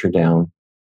blood pressure down,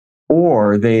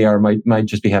 or they might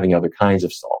just be having other kinds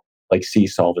of salt, like sea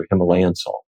salt or Himalayan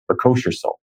salt or kosher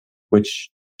salt, which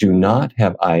do not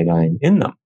have iodine in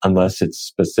them unless it's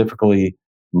specifically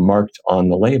marked on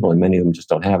the label, and many of them just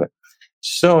don't have it.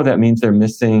 So that means they're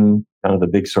missing kind of the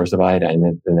big source of iodine,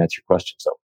 and that's your question.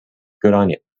 So good on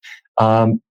you.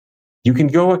 You can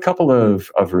go a couple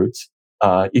of routes.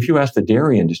 If you ask the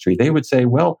dairy industry, they would say,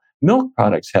 well, milk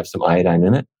products have some iodine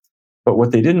in it. But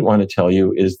what they didn't want to tell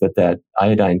you is that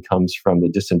iodine comes from the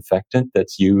disinfectant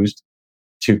that's used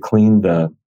to clean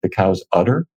the cow's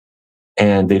udder.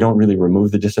 And they don't really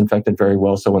remove the disinfectant very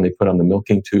well. So when they put on the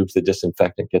milking tubes, the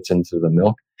disinfectant gets into the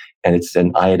milk, and it's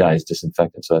an iodized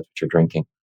disinfectant. So that's what you're drinking.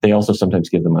 They also sometimes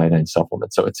give them iodine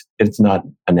supplements. So it's not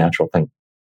a natural thing.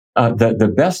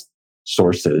 The best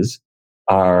sources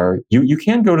are, you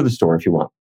can go to the store if you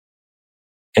want.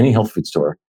 Any health food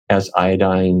store has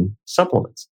iodine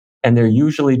supplements, and they're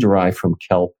usually derived from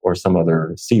kelp or some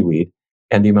other seaweed.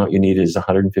 And the amount you need is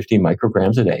 150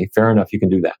 micrograms a day. Fair enough, you can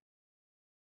do that.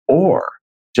 Or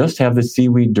just have the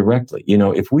seaweed directly.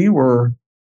 If we were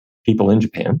people in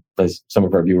Japan, as some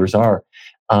of our viewers are,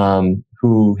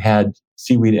 who had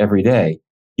seaweed every day,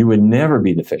 you would never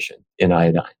be deficient in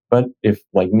iodine. But if,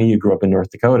 like me, you grew up in North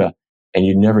Dakota and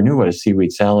you never knew what a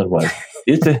seaweed salad was,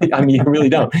 you really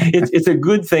don't. It's a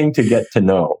good thing to get to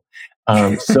know.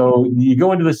 So you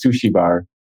go into the sushi bar,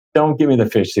 don't give me the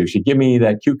fish sushi, give me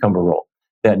that cucumber roll,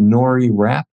 that nori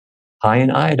wrap, high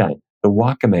in iodine. The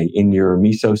wakame in your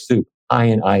miso soup, high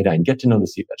in iodine. Get to know the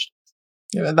sea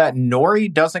vegetables. That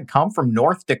nori doesn't come from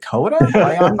North Dakota?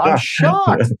 I'm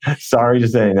shocked. Sorry to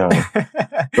say no.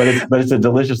 but it's a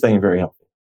delicious thing and very healthy.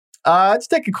 Let's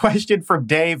take a question from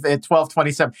Dave at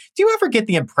 1227. Do you ever get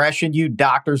the impression, you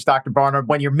doctors, Dr. Barnard,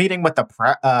 when you're meeting with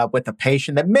the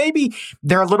patient, that maybe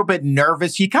they're a little bit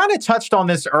nervous? You kind of touched on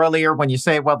this earlier when you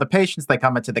say, well, the patients, they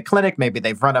come into the clinic, maybe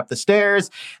they've run up the stairs,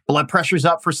 blood pressure's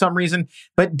up for some reason.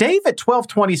 But Dave at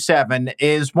 1227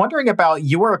 is wondering about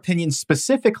your opinion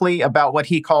specifically about what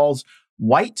he calls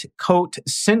white coat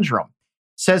syndrome.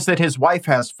 Says that his wife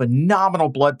has phenomenal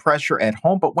blood pressure at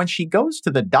home, but when she goes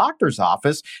to the doctor's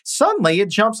office, suddenly it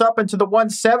jumps up into the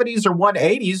 170s or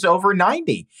 180s over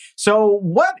 90. So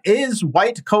what is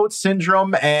white coat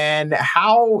syndrome, and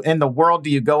how in the world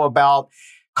do you go about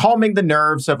calming the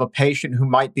nerves of a patient who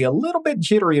might be a little bit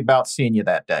jittery about seeing you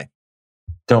that day?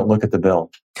 Don't look at the bill.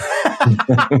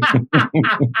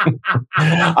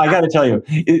 I got to tell you,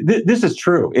 this is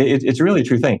true. It's really a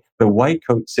true thing. The white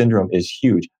coat syndrome is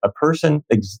huge. A person,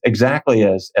 exactly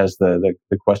as the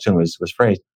question was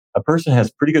phrased, a person has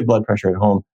pretty good blood pressure at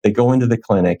home. They go into the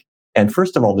clinic, and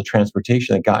first of all, the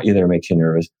transportation that got you there makes you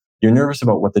nervous. You're nervous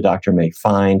about what the doctor may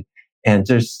find, and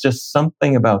there's just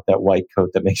something about that white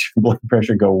coat that makes your blood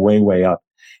pressure go way, way up.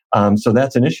 So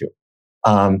that's an issue.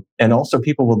 And also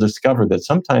people will discover that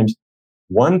sometimes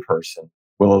one person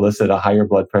will elicit a higher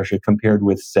blood pressure compared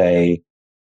with, say,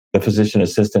 the physician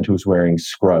assistant who's wearing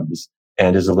scrubs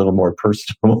and is a little more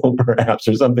personable, perhaps,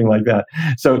 or something like that.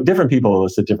 So different people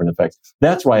elicit different effects.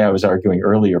 That's why I was arguing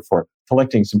earlier for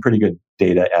collecting some pretty good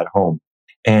data at home.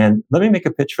 And let me make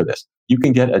a pitch for this. You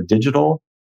can get a digital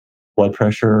blood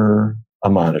pressure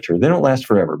monitor. They don't last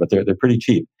forever, but they're pretty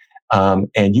cheap.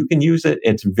 And you can use it.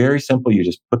 It's very simple. You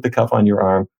just put the cuff on your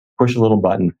arm, push a little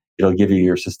button. It'll give you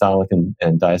your systolic and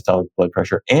diastolic blood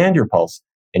pressure and your pulse,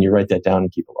 and you write that down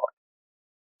and keep a log.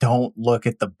 Don't look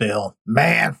at the bill.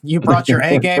 Man, you brought your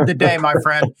A game today, my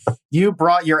friend. You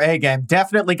brought your A game.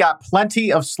 Definitely got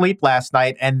plenty of sleep last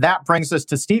night. And that brings us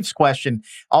to Steve's question,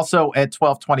 also at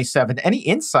 1227. Any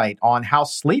insight on how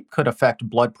sleep could affect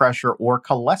blood pressure or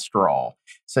cholesterol?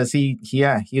 Says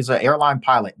he's an airline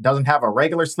pilot, doesn't have a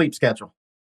regular sleep schedule.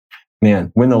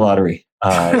 Man, win the lottery.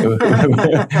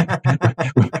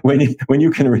 When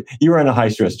you run a high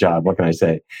stress job, what can I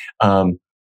say?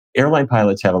 Airline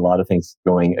pilots have a lot of things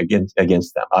going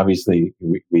against them. Obviously,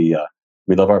 we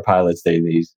love our pilots.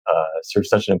 They serve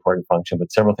such an important function,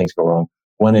 but several things go wrong.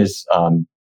 One is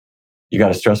you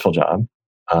got a stressful job.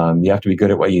 You have to be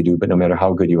good at what you do, but no matter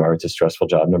how good you are, it's a stressful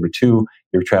job. Number two,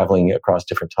 you're traveling across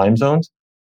different time zones,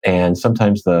 and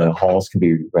sometimes the hauls can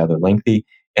be rather lengthy,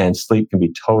 and sleep can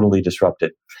be totally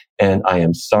disrupted. And I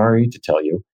am sorry to tell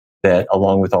you that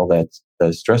along with all that,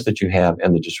 the stress that you have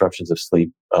and the disruptions of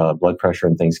sleep, blood pressure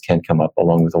and things can come up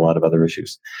along with a lot of other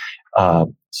issues.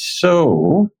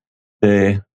 So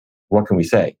what can we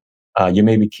say? You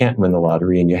maybe can't win the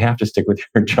lottery and you have to stick with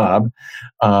your job.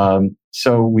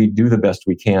 So we do the best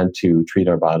we can to treat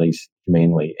our bodies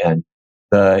humanely. And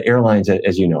the airlines,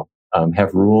 as you know,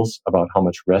 have rules about how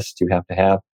much rest you have to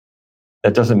have.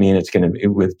 That doesn't mean it's going to,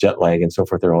 with jet lag and so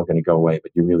forth, they're all going to go away,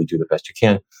 but you really do the best you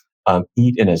can.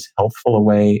 Eat in as healthful a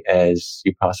way as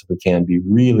you possibly can. Be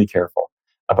really careful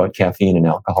about caffeine and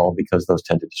alcohol because those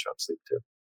tend to disrupt sleep too.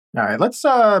 All right, let's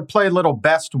play a little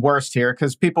best worst here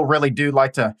because people really do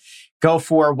like to go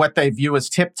for what they view as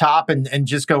tip top and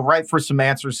just go right for some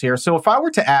answers here. So if I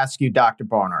were to ask you, Dr.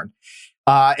 Barnard,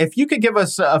 if you could give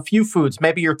us a few foods,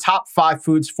 maybe your top 5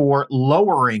 foods for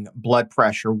lowering blood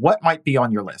pressure, what might be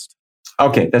on your list?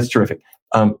 Okay, that's terrific.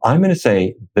 I'm going to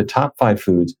say the top 5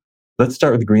 foods. Let's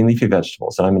start with the green leafy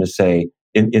vegetables. And I'm going to say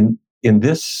in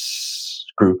this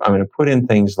group, I'm going to put in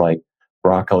things like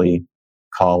broccoli,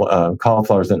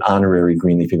 cauliflower is an honorary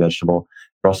green leafy vegetable,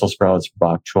 Brussels sprouts,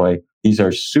 bok choy. These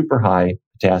are super high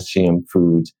potassium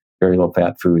foods, very low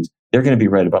fat foods. They're going to be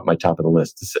right about my top of the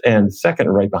list. And second,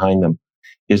 right behind them,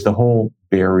 is the whole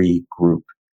berry group.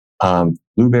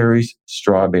 Blueberries,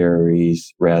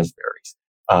 strawberries, raspberries.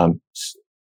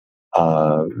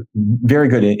 Very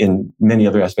good in many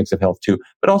other aspects of health too,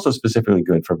 but also specifically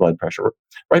good for blood pressure.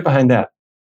 Right behind that,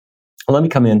 let me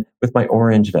come in with my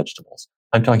orange vegetables.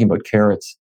 I'm talking about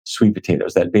carrots, sweet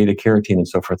potatoes. That beta carotene and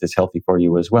so forth is healthy for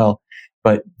you as well.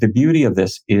 But the beauty of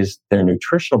this is their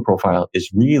nutritional profile is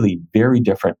really very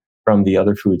different from the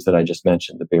other foods that I just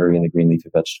mentioned, the berry and the green leafy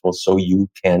vegetables, so you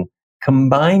can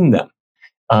combine them.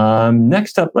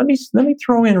 Next up, let me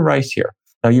throw in rice here.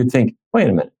 Now you'd think, wait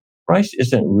a minute, rice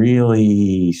isn't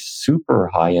really super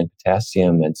high in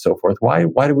potassium and so forth. Why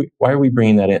are we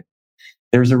bringing that in?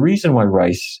 There's a reason why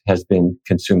rice has been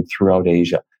consumed throughout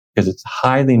Asia, because it's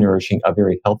highly nourishing, a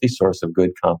very healthy source of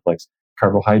good complex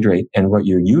carbohydrate. And what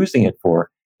you're using it for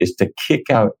is to kick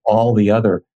out all the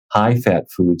other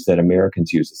high-fat foods that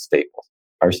Americans use as staples.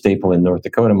 Our staple in North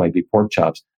Dakota might be pork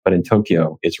chops, but in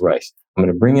Tokyo, it's rice. I'm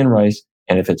going to bring in rice,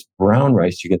 and if it's brown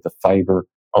rice, you get the fiber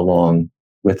along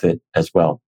with it as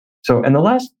well. So, and the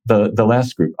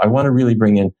last group, I want to really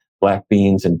bring in black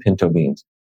beans and pinto beans,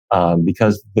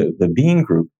 because the bean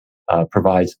group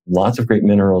provides lots of great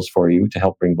minerals for you to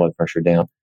help bring blood pressure down.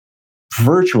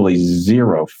 Virtually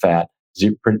zero fat,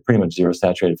 pretty much zero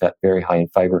saturated fat, very high in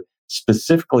fiber,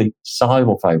 specifically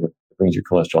soluble fiber that brings your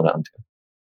cholesterol down too.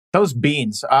 Those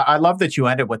beans, I love that you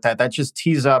ended with that. That just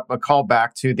tees up a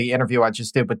callback to the interview I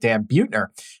just did with Dan Buettner.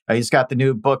 He's got the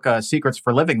new book, Secrets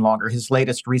for Living Longer, his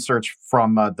latest research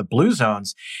from the Blue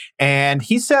Zones. And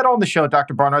he said on the show,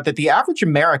 Dr. Barnard, that the average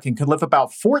American could live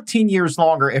about 14 years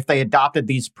longer if they adopted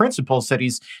these principles that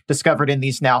he's discovered in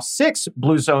these now 6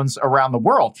 Blue Zones around the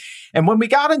world. And when we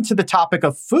got into the topic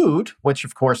of food, which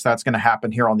of course that's going to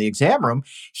happen here on the exam room,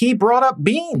 he brought up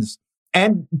beans.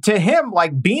 And to him,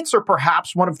 like, beans are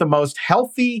perhaps one of the most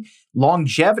healthy,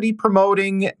 longevity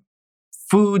promoting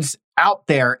foods out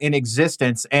there in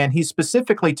existence. And he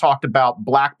specifically talked about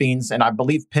black beans and I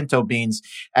believe pinto beans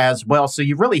as well. So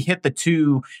you really hit the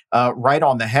two right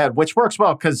on the head, which works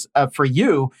well because for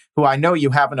you, who I know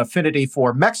you have an affinity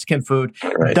for Mexican food,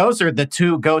 right, those are the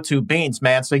 2 go-to beans,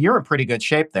 man. So you're in pretty good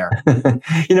shape there.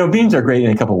 Beans are great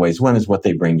in a couple of ways. One is what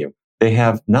they bring you. They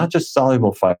have not just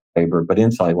soluble fiber, but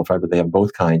insoluble fiber. They have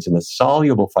both kinds. And the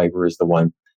soluble fiber is the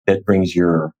one that brings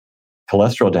your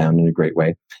cholesterol down in a great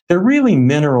way. They're really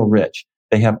mineral rich.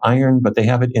 They have iron, but they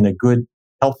have it in a good,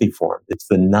 healthy form. It's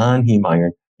the non-heme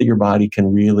iron that your body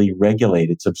can really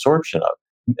regulate its absorption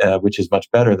of, which is much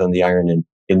better than the iron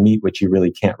in meat, which you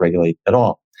really can't regulate at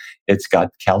all. It's got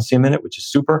calcium in it, which is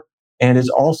super. And it's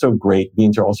also great.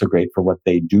 Beans are also great for what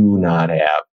they do not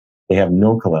have. They have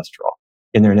no cholesterol.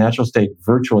 In their natural state,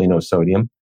 virtually no sodium.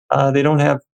 They don't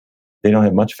have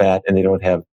much fat, and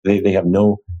they have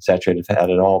no saturated fat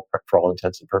at all for all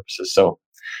intents and purposes. So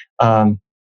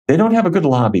they don't have a good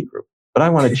lobby group, but I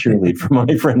want to cheerlead for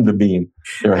my friend the bean.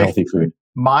 They're a healthy food.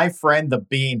 My friend the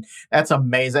bean. That's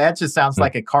amazing. That just sounds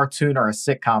like a cartoon or a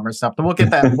sitcom or something. We'll get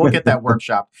that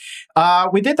workshop.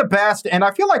 We did the best, and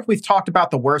I feel like we've talked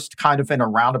about the worst kind of in a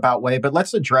roundabout way, but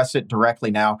let's address it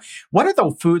directly now. What are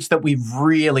the foods that we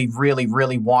really, really,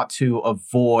 really want to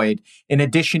avoid in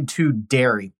addition to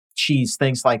dairy, cheese,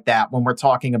 things like that, when we're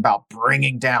talking about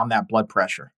bringing down that blood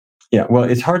pressure? Yeah, well,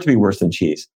 it's hard to be worse than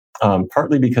cheese,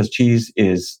 partly because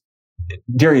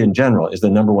dairy in general is the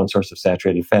number one source of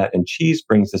saturated fat, and cheese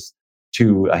brings us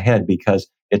to a head because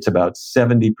it's about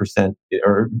 70%,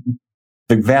 or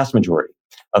the vast majority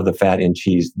of the fat in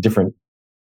cheese. Different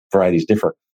varieties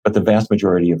differ, but the vast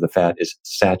majority of the fat is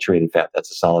saturated fat.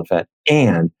 That's a solid fat.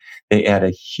 And they add a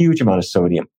huge amount of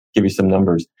sodium. Give you some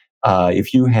numbers.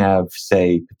 If you have,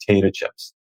 say, potato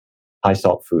chips, high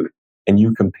salt food, and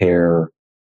you compare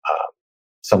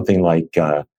something like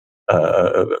a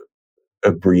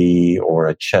brie or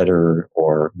a cheddar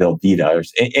or Velveeta or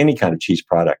any kind of cheese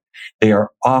product, they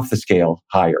are off the scale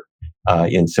higher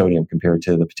in sodium compared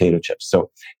to the potato chips.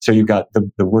 So you've got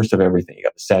the worst of everything. You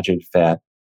got the saturated fat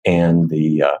and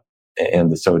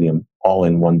the sodium all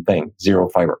in one thing, zero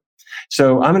fiber.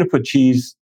 So I'm going to put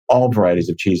cheese, all varieties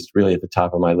of cheese, really at the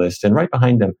top of my list. And right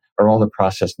behind them are all the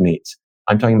processed meats.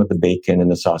 I'm talking about the bacon and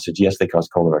the sausage. Yes, they cause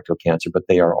colorectal cancer, but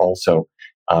they are also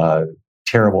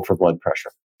terrible for blood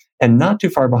pressure. And not too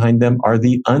far behind them are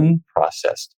the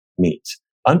unprocessed meats.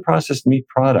 Unprocessed meat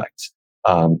products,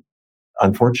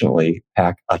 unfortunately,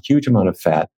 pack a huge amount of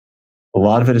fat. A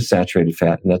lot of it is saturated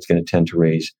fat, and that's going to tend to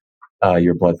raise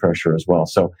your blood pressure as well.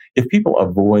 So if people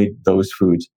avoid those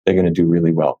foods, they're going to do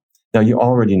really well. Now, you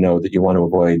already know that you want to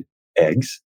avoid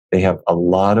eggs. They have a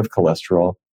lot of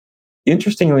cholesterol.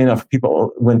 Interestingly enough,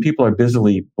 when people are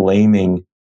busily blaming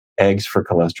eggs for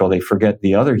cholesterol, they forget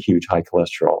the other huge high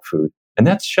cholesterol food, and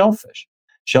that's shellfish.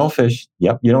 Shellfish,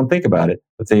 yep, you don't think about it,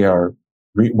 but they are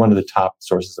one of the top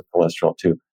sources of cholesterol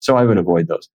too. So I would avoid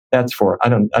those. That's I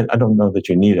don't know that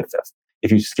you need a fifth.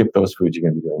 If you skip those foods, you're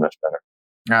going to be doing much better.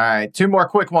 All right, two more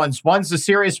quick ones. One's a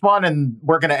serious one, and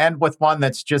we're going to end with one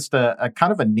that's just a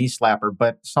kind of a knee slapper,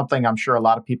 but something I'm sure a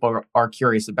lot of people are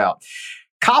curious about.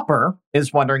 Copper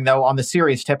is wondering, though, on the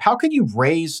serious tip, how can you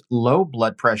raise low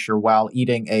blood pressure while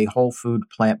eating a whole food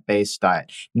plant-based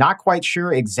diet? Not quite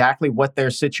sure exactly what their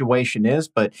situation is,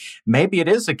 but maybe it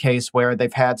is a case where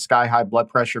they've had sky-high blood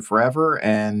pressure forever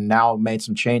and now made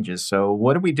some changes. So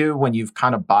what do we do when you've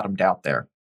kind of bottomed out there?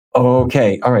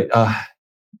 Okay, all right.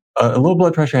 Low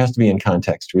blood pressure has to be in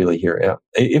context, really, here.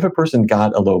 If a person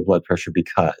got a low blood pressure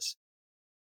because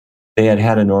they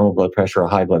had a normal blood pressure or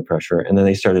high blood pressure, and then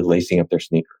they started lacing up their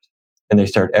sneakers and they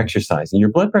start exercising, your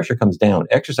blood pressure comes down.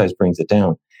 Exercise brings it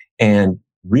down. And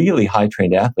really high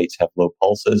trained athletes have low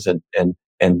pulses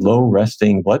and low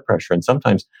resting blood pressure. And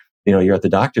sometimes, you're at the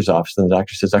doctor's office and the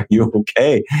doctor says, "Are you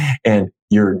okay?" And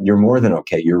you're more than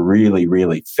okay. You're really,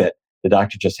 really fit. The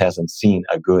doctor just hasn't seen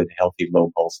a good, healthy,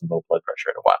 low pulse and low blood pressure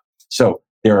in a while. So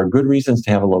there are good reasons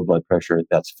to have a low blood pressure.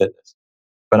 That's fitness.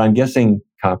 But I'm guessing,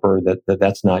 Copper,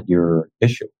 that's not your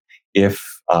issue. If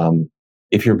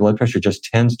your blood pressure just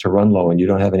tends to run low and you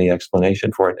don't have any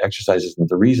explanation for it, exercise isn't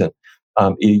the reason,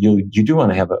 you do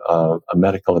want to have a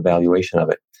medical evaluation of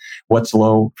it. What's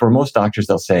low? For most doctors,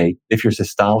 they'll say if your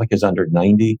systolic is under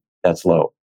 90, that's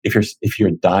low. If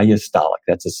your diastolic,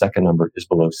 that's the second number, is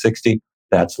below 60,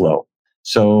 that's low.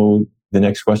 So the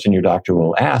next question your doctor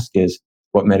will ask is,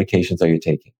 what medications are you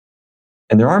taking?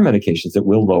 And there are medications that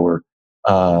will lower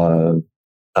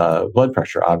blood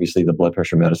pressure. Obviously, the blood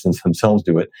pressure medicines themselves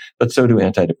do it, but so do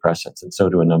antidepressants, and so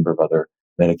do a number of other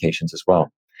medications as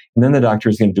well. And then the doctor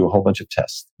is going to do a whole bunch of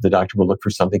tests. The doctor will look for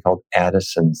something called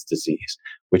Addison's disease,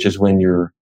 which is when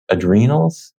your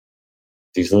adrenals,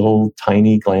 these little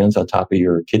tiny glands on top of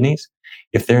your kidneys,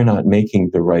 if they're not making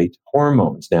the right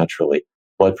hormones naturally,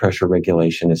 blood pressure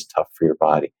regulation is tough for your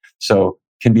body. So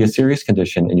it can be a serious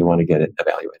condition, and you want to get it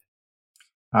evaluated.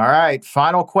 All right.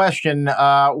 Final question.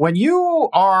 When you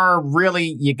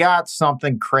got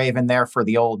something craving there for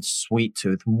the old sweet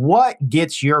tooth, what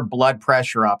gets your blood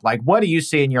pressure up? Like, what do you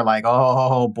see and you're like,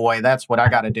 oh boy, that's what I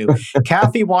got to do.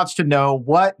 Kathy wants to know,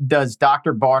 what does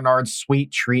Dr. Barnard's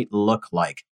sweet treat look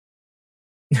like?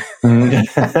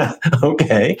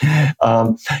 Okay.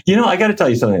 I got to tell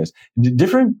you something else.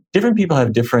 Different people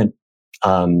have different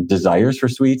desires for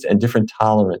sweets and different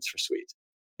tolerance for sweets.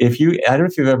 I don't know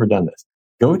if you've ever done this,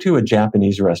 go to a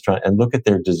Japanese restaurant and look at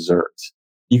their desserts.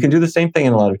 You can do the same thing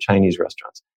in a lot of Chinese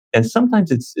restaurants. And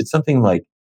sometimes it's something like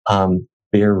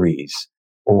berries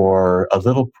or a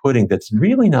little pudding that's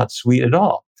really not sweet at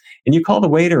all. And you call the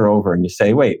waiter over and you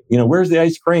say, wait, where's the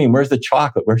ice cream? Where's the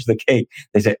chocolate? Where's the cake?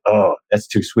 They say, oh, that's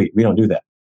too sweet. We don't do that.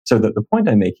 So the point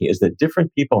I'm making is that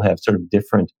different people have sort of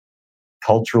different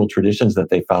cultural traditions that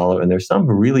they follow. And there's some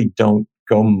who really don't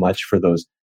go much for those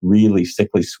really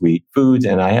sickly sweet foods.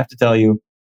 And I have to tell you,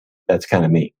 that's kind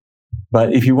of me.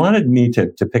 But if you wanted me to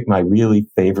pick my really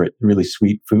favorite, really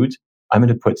sweet foods, I'm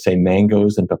going to put, say,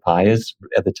 mangoes and papayas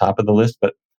at the top of the list.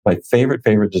 But my favorite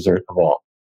dessert of all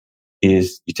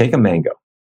is you take a mango,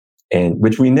 and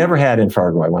which we never had in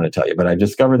Fargo, I want to tell you, but I've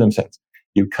discovered them since.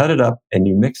 You cut it up and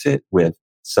you mix it with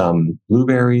some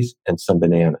blueberries and some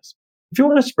bananas. If you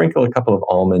want to sprinkle a couple of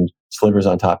almond slivers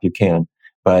on top, you can.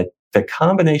 But the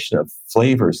combination of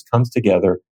flavors comes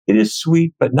together. It is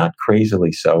sweet, but not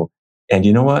crazily so. And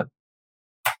you know what?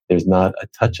 There's not a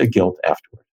touch of guilt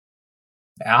afterward.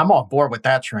 I'm on board with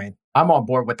that train.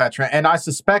 And I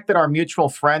suspect that our mutual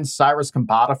friend, Cyrus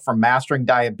Kambata from Mastering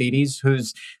Diabetes,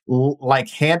 whose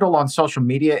handle on social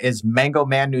media is Mango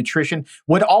Man Nutrition,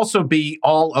 would also be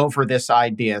all over this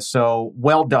idea. So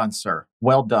well done, sir.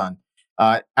 Well done.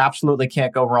 Absolutely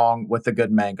can't go wrong with a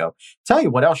good mango. Tell you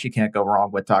what else you can't go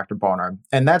wrong with, Dr. Barnard,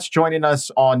 and that's joining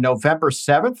us on November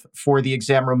 7th for the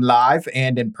Exam Room Live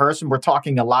and in person. We're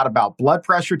talking a lot about blood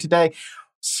pressure today.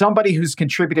 Somebody who's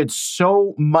contributed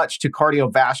so much to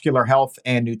cardiovascular health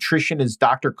and nutrition is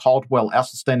Dr. Caldwell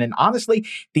Esselstyn, and honestly,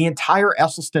 the entire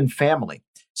Esselstyn family.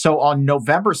 So on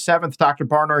November 7th, Dr.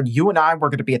 Barnard, you and I, we're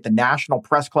going to be at the National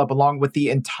Press Club along with the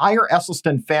entire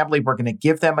Esselstyn family. We're going to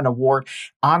give them an award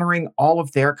honoring all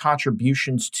of their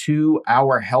contributions to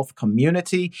our health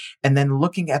community and then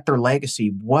looking at their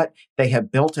legacy, what they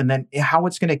have built, and then how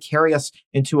it's going to carry us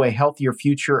into a healthier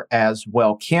future as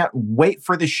well. Can't wait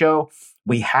for the show.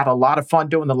 We had a lot of fun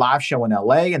doing the live show in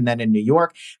LA and then in New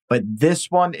York, but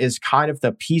this one is kind of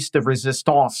the piece de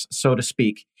resistance, so to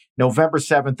speak. November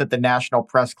 7th at the National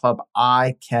Press Club.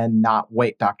 I cannot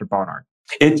wait, Dr. Barnard.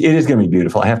 It is going to be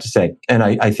beautiful, I have to say. And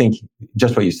I think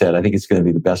just what you said, I think it's going to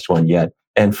be the best one yet.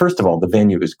 And first of all, the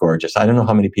venue is gorgeous. I don't know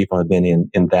how many people have been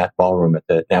in that ballroom at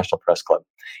the National Press Club.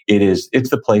 It's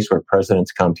the place where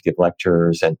presidents come to give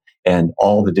lectures and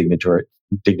all the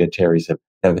dignitaries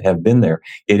have been there.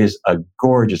 It is a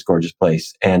gorgeous, gorgeous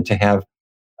place. And to have,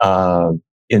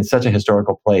 in such a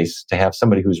historical place, to have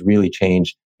somebody who's really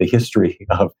changed the history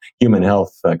of human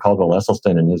health, Caldwell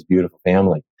Esselstyn and his beautiful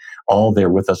family, all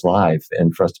there with us live,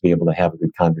 and for us to be able to have a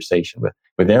good conversation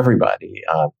with everybody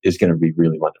is going to be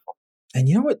really wonderful. And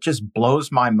you know what just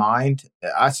blows my mind?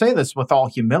 I say this with all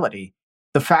humility.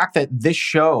 The fact that this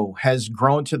show has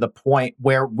grown to the point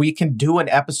where we can do an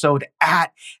episode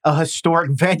at a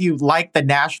historic venue like the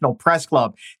National Press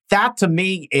Club, that to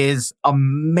me is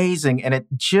amazing. And it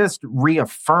just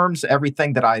reaffirms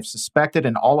everything that I've suspected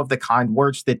and all of the kind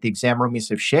words that the exam roomies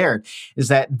have shared, is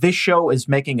that this show is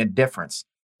making a difference.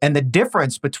 And the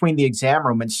difference between the exam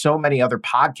room and so many other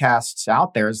podcasts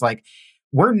out there is like,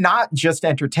 we're not just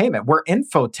entertainment, we're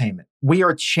infotainment. We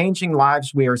are changing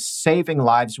lives. We are saving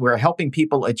lives. We're helping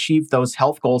people achieve those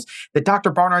health goals that, Dr.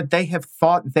 Barnard, they have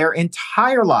thought their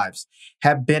entire lives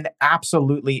have been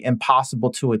absolutely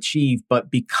impossible to achieve.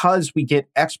 But because we get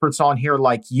experts on here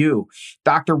like you,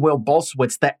 Dr. Will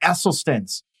Bolsowitz, the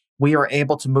Esselstyns, we are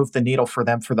able to move the needle for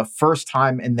them for the first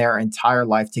time in their entire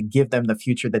life to give them the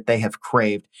future that they have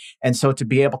craved. And so to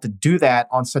be able to do that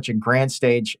on such a grand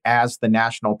stage as the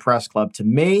National Press Club, to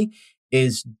me,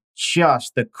 is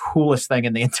just the coolest thing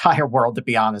in the entire world, to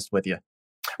be honest with you.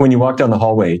 When you walk down the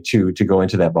hallway to go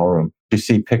into that ballroom, you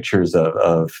see pictures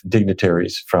of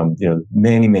dignitaries from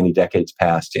many, many decades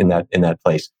past in that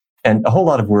place. And a whole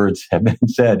lot of words have been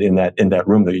said in that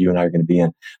room that you and I are going to be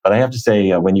in. But I have to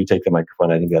say, when you take the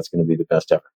microphone, I think that's going to be the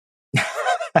best ever.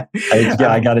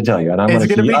 I got to tell you, and I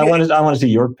want to see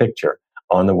your picture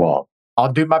on the wall.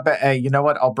 I'll do my best. Hey, you know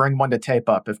what? I'll bring one to tape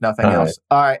up if nothing else.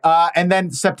 Right. All right. And then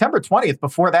September 20th,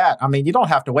 before that, I mean, you don't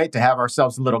have to wait to have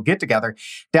ourselves a little get together.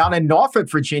 Down in Norfolk,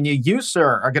 Virginia, you,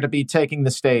 sir, are going to be taking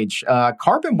the stage.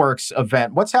 Carbon Works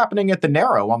event. What's happening at the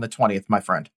Narrow on the 20th, my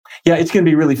friend? Yeah, it's going to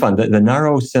be really fun. The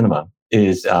Narrow Cinema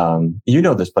is,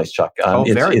 this place, Chuck.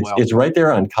 Very well. It's right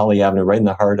there on Colley Avenue, right in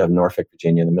the heart of Norfolk,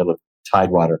 Virginia, in the middle of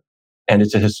Tidewater. And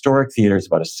it's a historic theater. It's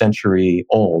about a century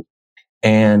old.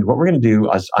 And what we're going to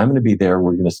do is I'm going to be there.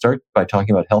 We're going to start by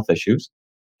talking about health issues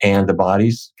and the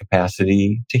body's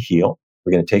capacity to heal.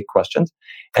 We're going to take questions.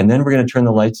 And then we're going to turn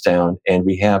the lights down. And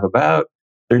we have about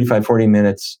 35, 40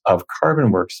 minutes of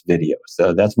CarbonWorks videos.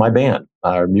 So that's my band,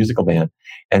 our musical band.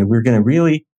 And we're going to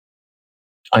really,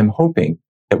 I'm hoping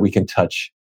that we can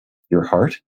touch your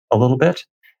heart a little bit.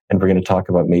 And we're going to talk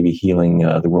about maybe healing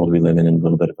the world we live in a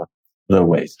little bit of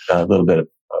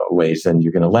ways. And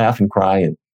you're going to laugh and cry,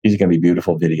 and these are going to be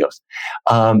beautiful videos.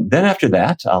 Then after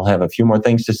that, I'll have a few more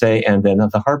things to say. And then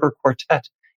the Harbor Quartet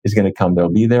is going to come. They'll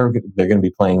be there. They're going to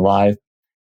be playing live.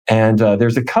 And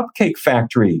there's a cupcake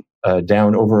factory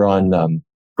down over on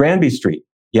Granby Street.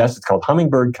 Yes, it's called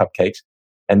Hummingbird Cupcakes.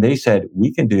 And they said,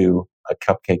 we can do a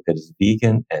cupcake that is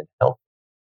vegan and healthy.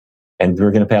 And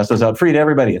we're going to pass those out free to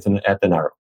everybody at the Narrow.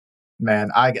 Man,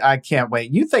 I can't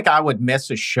wait. You think I would miss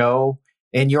a show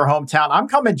in your hometown? I'm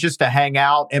coming just to hang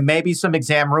out, and maybe some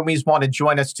exam roomies want to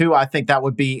join us too. I think that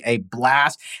would be a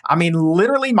blast. I mean,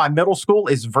 literally, my middle school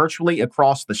is virtually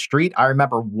across the street. I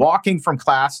remember walking from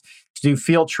class to do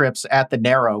field trips at the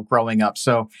Narrow growing up.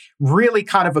 So really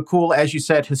kind of a cool, as you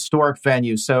said, historic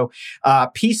venue. So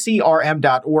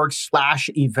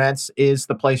pcrm.org/events is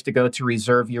the place to go to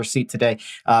reserve your seat today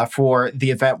for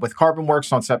the event with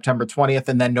CarbonWorks on September 20th,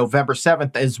 and then November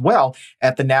 7th as well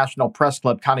at the National Press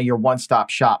Club, kind of your one-stop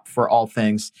shop for all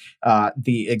things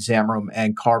the exam room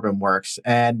and CarbonWorks.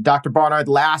 And Dr. Barnard,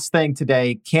 last thing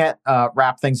today, can't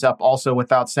wrap things up also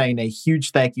without saying a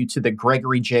huge thank you to the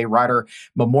Gregory J. Ryder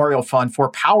Memorial Fund for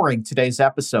powering today's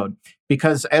episode.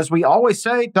 Because as we always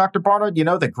say, Dr. Barnard,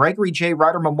 the Gregory J.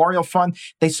 Ryder Memorial Fund,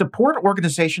 they support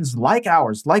organizations like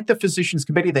ours, like the Physicians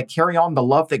Committee, that carry on the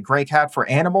love that Greg had for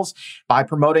animals by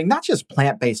promoting not just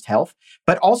plant-based health,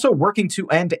 but also working to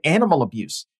end animal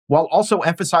abuse, while also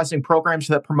emphasizing programs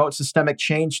that promote systemic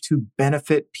change to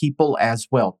benefit people as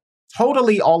well.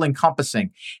 Totally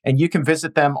all-encompassing. And you can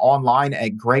visit them online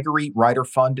at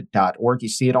gregoryryderfund.org. You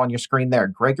see it on your screen there,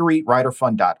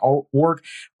 gregoryryderfund.org,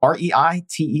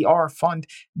 REITER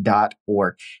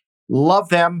fund.org. Love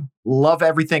them. Love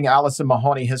everything Allison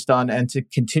Mahoney has done, and to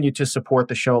continue to support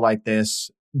the show like this.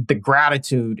 The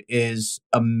gratitude is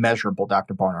immeasurable,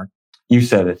 Dr. Barnard. You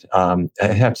said it. I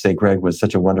have to say, Greg was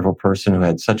such a wonderful person who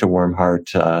had such a warm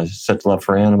heart, such love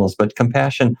for animals, but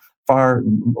compassion far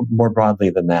more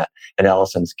broadly than that. And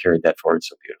Allison's carried that forward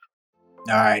so beautifully.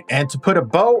 All right. And to put a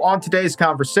bow on today's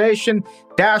conversation,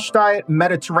 DASH diet,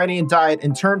 Mediterranean diet.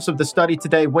 In terms of the study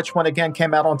today, which one again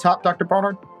came out on top, Dr.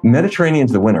 Barnard?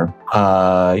 Mediterranean's the winner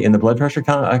in the blood pressure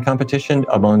competition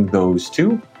among those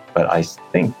two. But I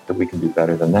think that we can do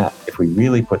better than that if we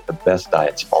really put the best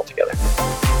diets all together.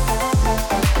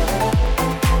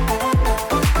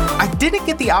 I didn't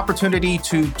get the opportunity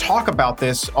to talk about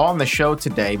this on the show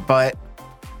today, but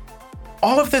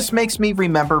all of this makes me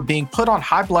remember being put on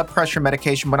high blood pressure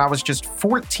medication when I was just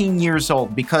 14 years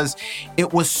old because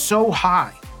it was so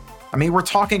high. I mean, we're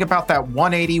talking about that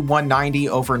 180, 190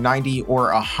 over 90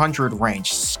 or 100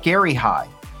 range, scary high.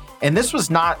 And this was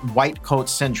not white coat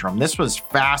syndrome. This was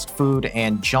fast food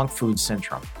and junk food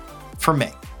syndrome for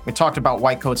me. We talked about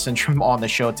white coat syndrome on the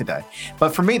show today.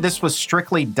 But for me, this was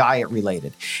strictly diet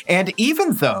related. And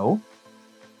even though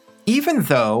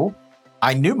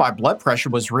I knew my blood pressure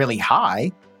was really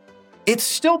high, it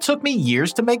still took me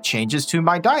years to make changes to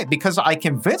my diet because I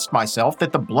convinced myself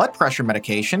that the blood pressure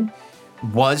medication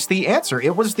was the answer.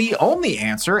 It was the only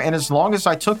answer. And as long as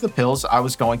I took the pills, I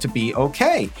was going to be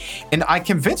okay. And I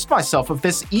convinced myself of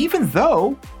this even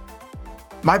though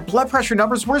my blood pressure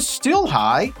numbers were still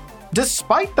high,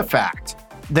 despite the fact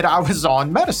that I was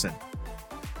on medicine.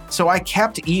 So I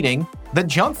kept eating the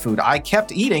junk food. I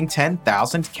kept eating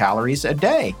 10,000 calories a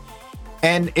day.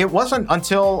 And it wasn't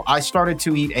until I started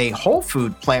to eat a whole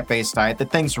food plant-based diet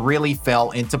that things really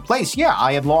fell into place. Yeah,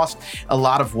 I had lost a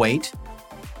lot of weight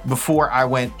before I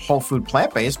went whole food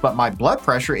plant-based, but my blood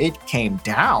pressure, it came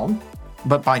down,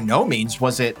 but by no means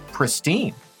was it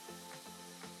pristine.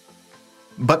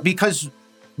 But because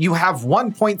you have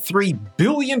 1.3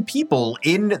 billion people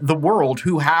in the world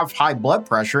who have high blood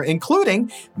pressure,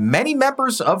 including many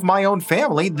members of my own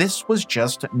family, this was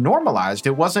just normalized.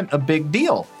 It wasn't a big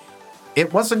deal.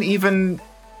 It wasn't even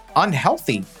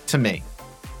unhealthy to me.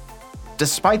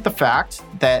 Despite the fact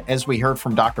that, as we heard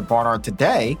from Dr. Barnard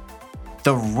today,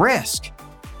 the risk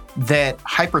that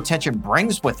hypertension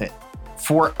brings with it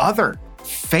for other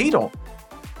fatal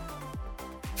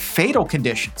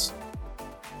conditions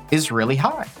is really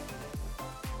high.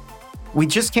 We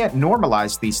just can't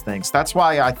normalize these things. That's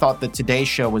why I thought that today's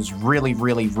show was really,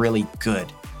 really, really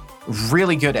good.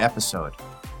 Really good episode.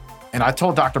 And I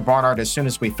told Dr. Barnard as soon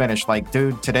as we finished, like,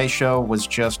 dude, today's show was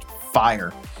just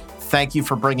fire. Thank you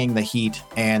for bringing the heat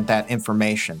and that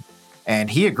information. And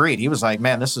he agreed. He was like,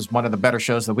 man, this is one of the better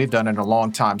shows that we've done in a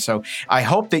long time. So I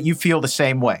hope that you feel the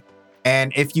same way.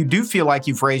 And if you do feel like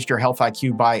you've raised your health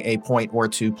IQ by a point or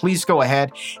two, please go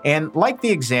ahead and like the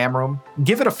exam room,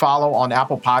 give it a follow on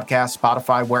Apple Podcasts,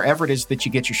 Spotify, wherever it is that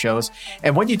you get your shows.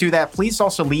 And when you do that, please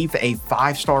also leave a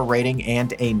 5-star rating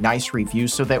and a nice review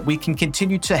so that we can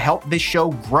continue to help this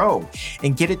show grow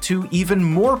and get it to even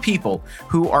more people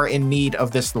who are in need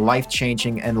of this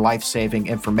life-changing and life-saving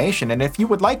information. And if you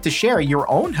would like to share your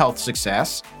own health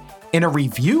success in a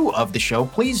review of the show,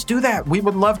 please do that. We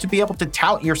would love to be able to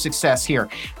tout your success here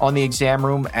on the exam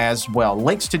room as well.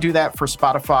 Links to do that for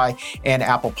Spotify and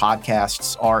Apple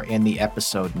Podcasts are in the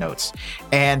episode notes.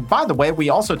 And by the way, we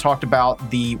also talked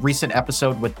about the recent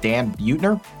episode with Dan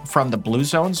Buettner from the Blue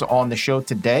Zones on the show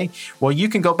today. Well, you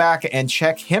can go back and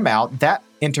check him out. That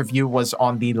interview was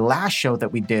on the last show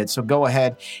that we did. So go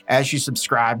ahead, as you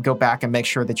subscribe, go back and make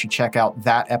sure that you check out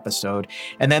that episode.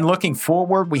 And then looking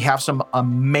forward, we have some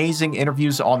amazing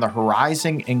interviews on the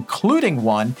horizon, including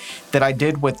one that I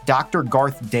did with Dr.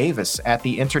 Garth Davis at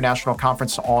the International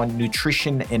Conference on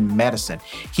Nutrition and Medicine.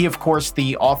 He, of course,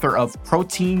 the author of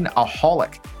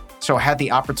Protein-aholic. So I had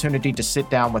the opportunity to sit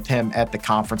down with him at the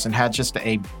conference and had just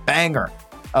a banger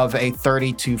of a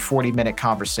 30 to 40 minute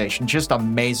conversation. Just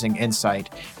amazing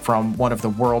insight from one of the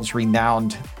world's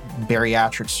renowned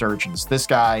bariatric surgeons. This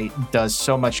guy does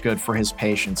so much good for his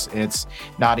patients. It's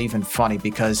not even funny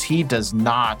because he does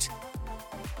not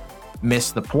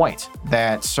miss the point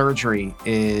that surgery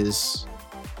it's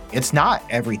not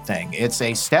everything. It's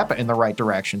a step in the right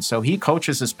direction. So he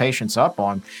coaches his patients up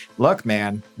on, look,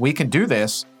 man, we can do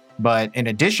this, but in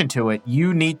addition to it,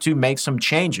 you need to make some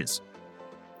changes.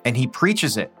 And he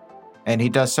preaches it, and he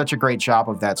does such a great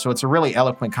job of that. So it's a really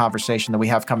eloquent conversation that we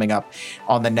have coming up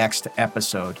on the next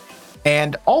episode.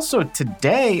 And also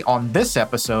today on this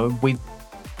episode, we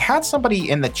had somebody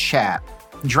in the chat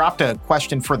dropped a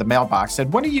question for the mailbox,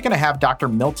 said, when are you going to have Dr.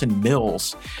 Milton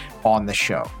Mills on the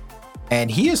show? And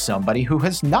he is somebody who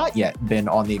has not yet been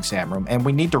on the exam room, and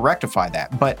we need to rectify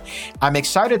that. But I'm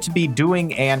excited to be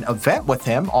doing an event with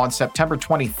him on September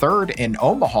 23rd in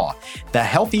Omaha, the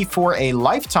Healthy for a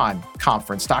Lifetime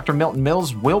Conference. Dr. Milton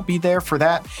Mills will be there for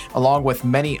that, along with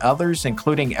many others,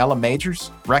 including Ella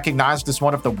Majors, recognized as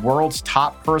one of the world's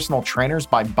top personal trainers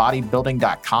by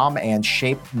bodybuilding.com and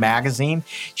Shape magazine.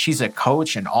 She's a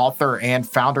coach and author and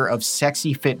founder of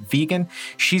Sexy Fit Vegan.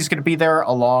 She's going to be there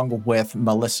along with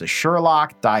Melissa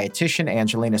Sherlock, dietitian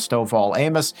Angelina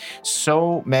Stovall-Amos,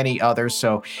 so many others.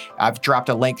 So I've dropped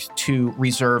a link to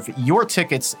reserve your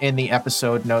tickets in the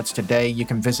episode notes today. You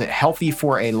can visit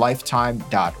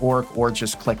healthyforalifetime.org or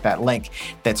just click that link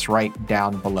that's right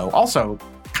down below. Also,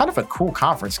 kind of a cool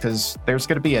conference because there's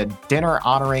going to be a dinner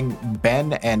honoring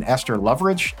Ben and Esther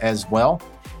Loveridge as well.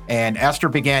 And Esther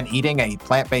began eating a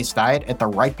plant-based diet at the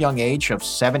ripe young age of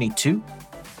 72.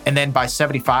 And then by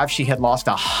 75, she had lost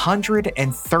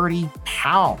 130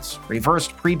 pounds,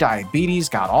 reversed pre-diabetes,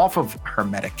 got off of her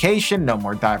medication, no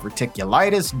more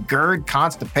diverticulitis, GERD,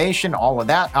 constipation, all of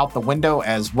that out the window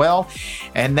as well.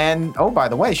 And then, oh, by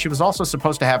the way, she was also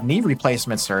supposed to have knee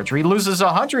replacement surgery, loses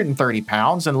 130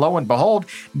 pounds, and lo and behold,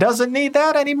 doesn't need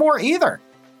that anymore either.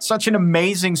 Such an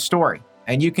amazing story.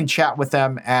 And you can chat with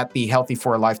them at the Healthy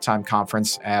for a Lifetime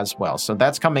conference as well. So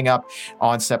that's coming up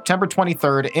on September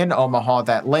 23rd in Omaha.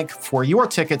 That link for your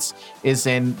tickets is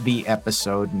in the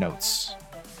episode notes.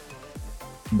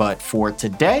 But for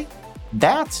today,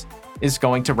 that is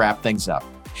going to wrap things up.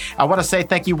 I want to say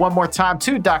thank you one more time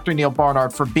to Dr. Neal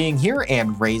Barnard for being here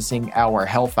and raising our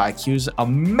health IQs.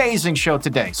 Amazing show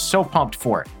today. So pumped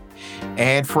for it.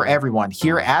 And for everyone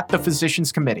here at the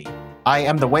Physicians Committee, I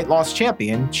am the weight loss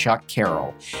champion, Chuck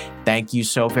Carroll. Thank you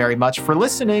so very much for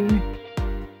listening.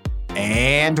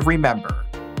 And remember,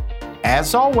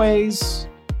 as always,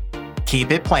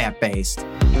 keep it plant-based.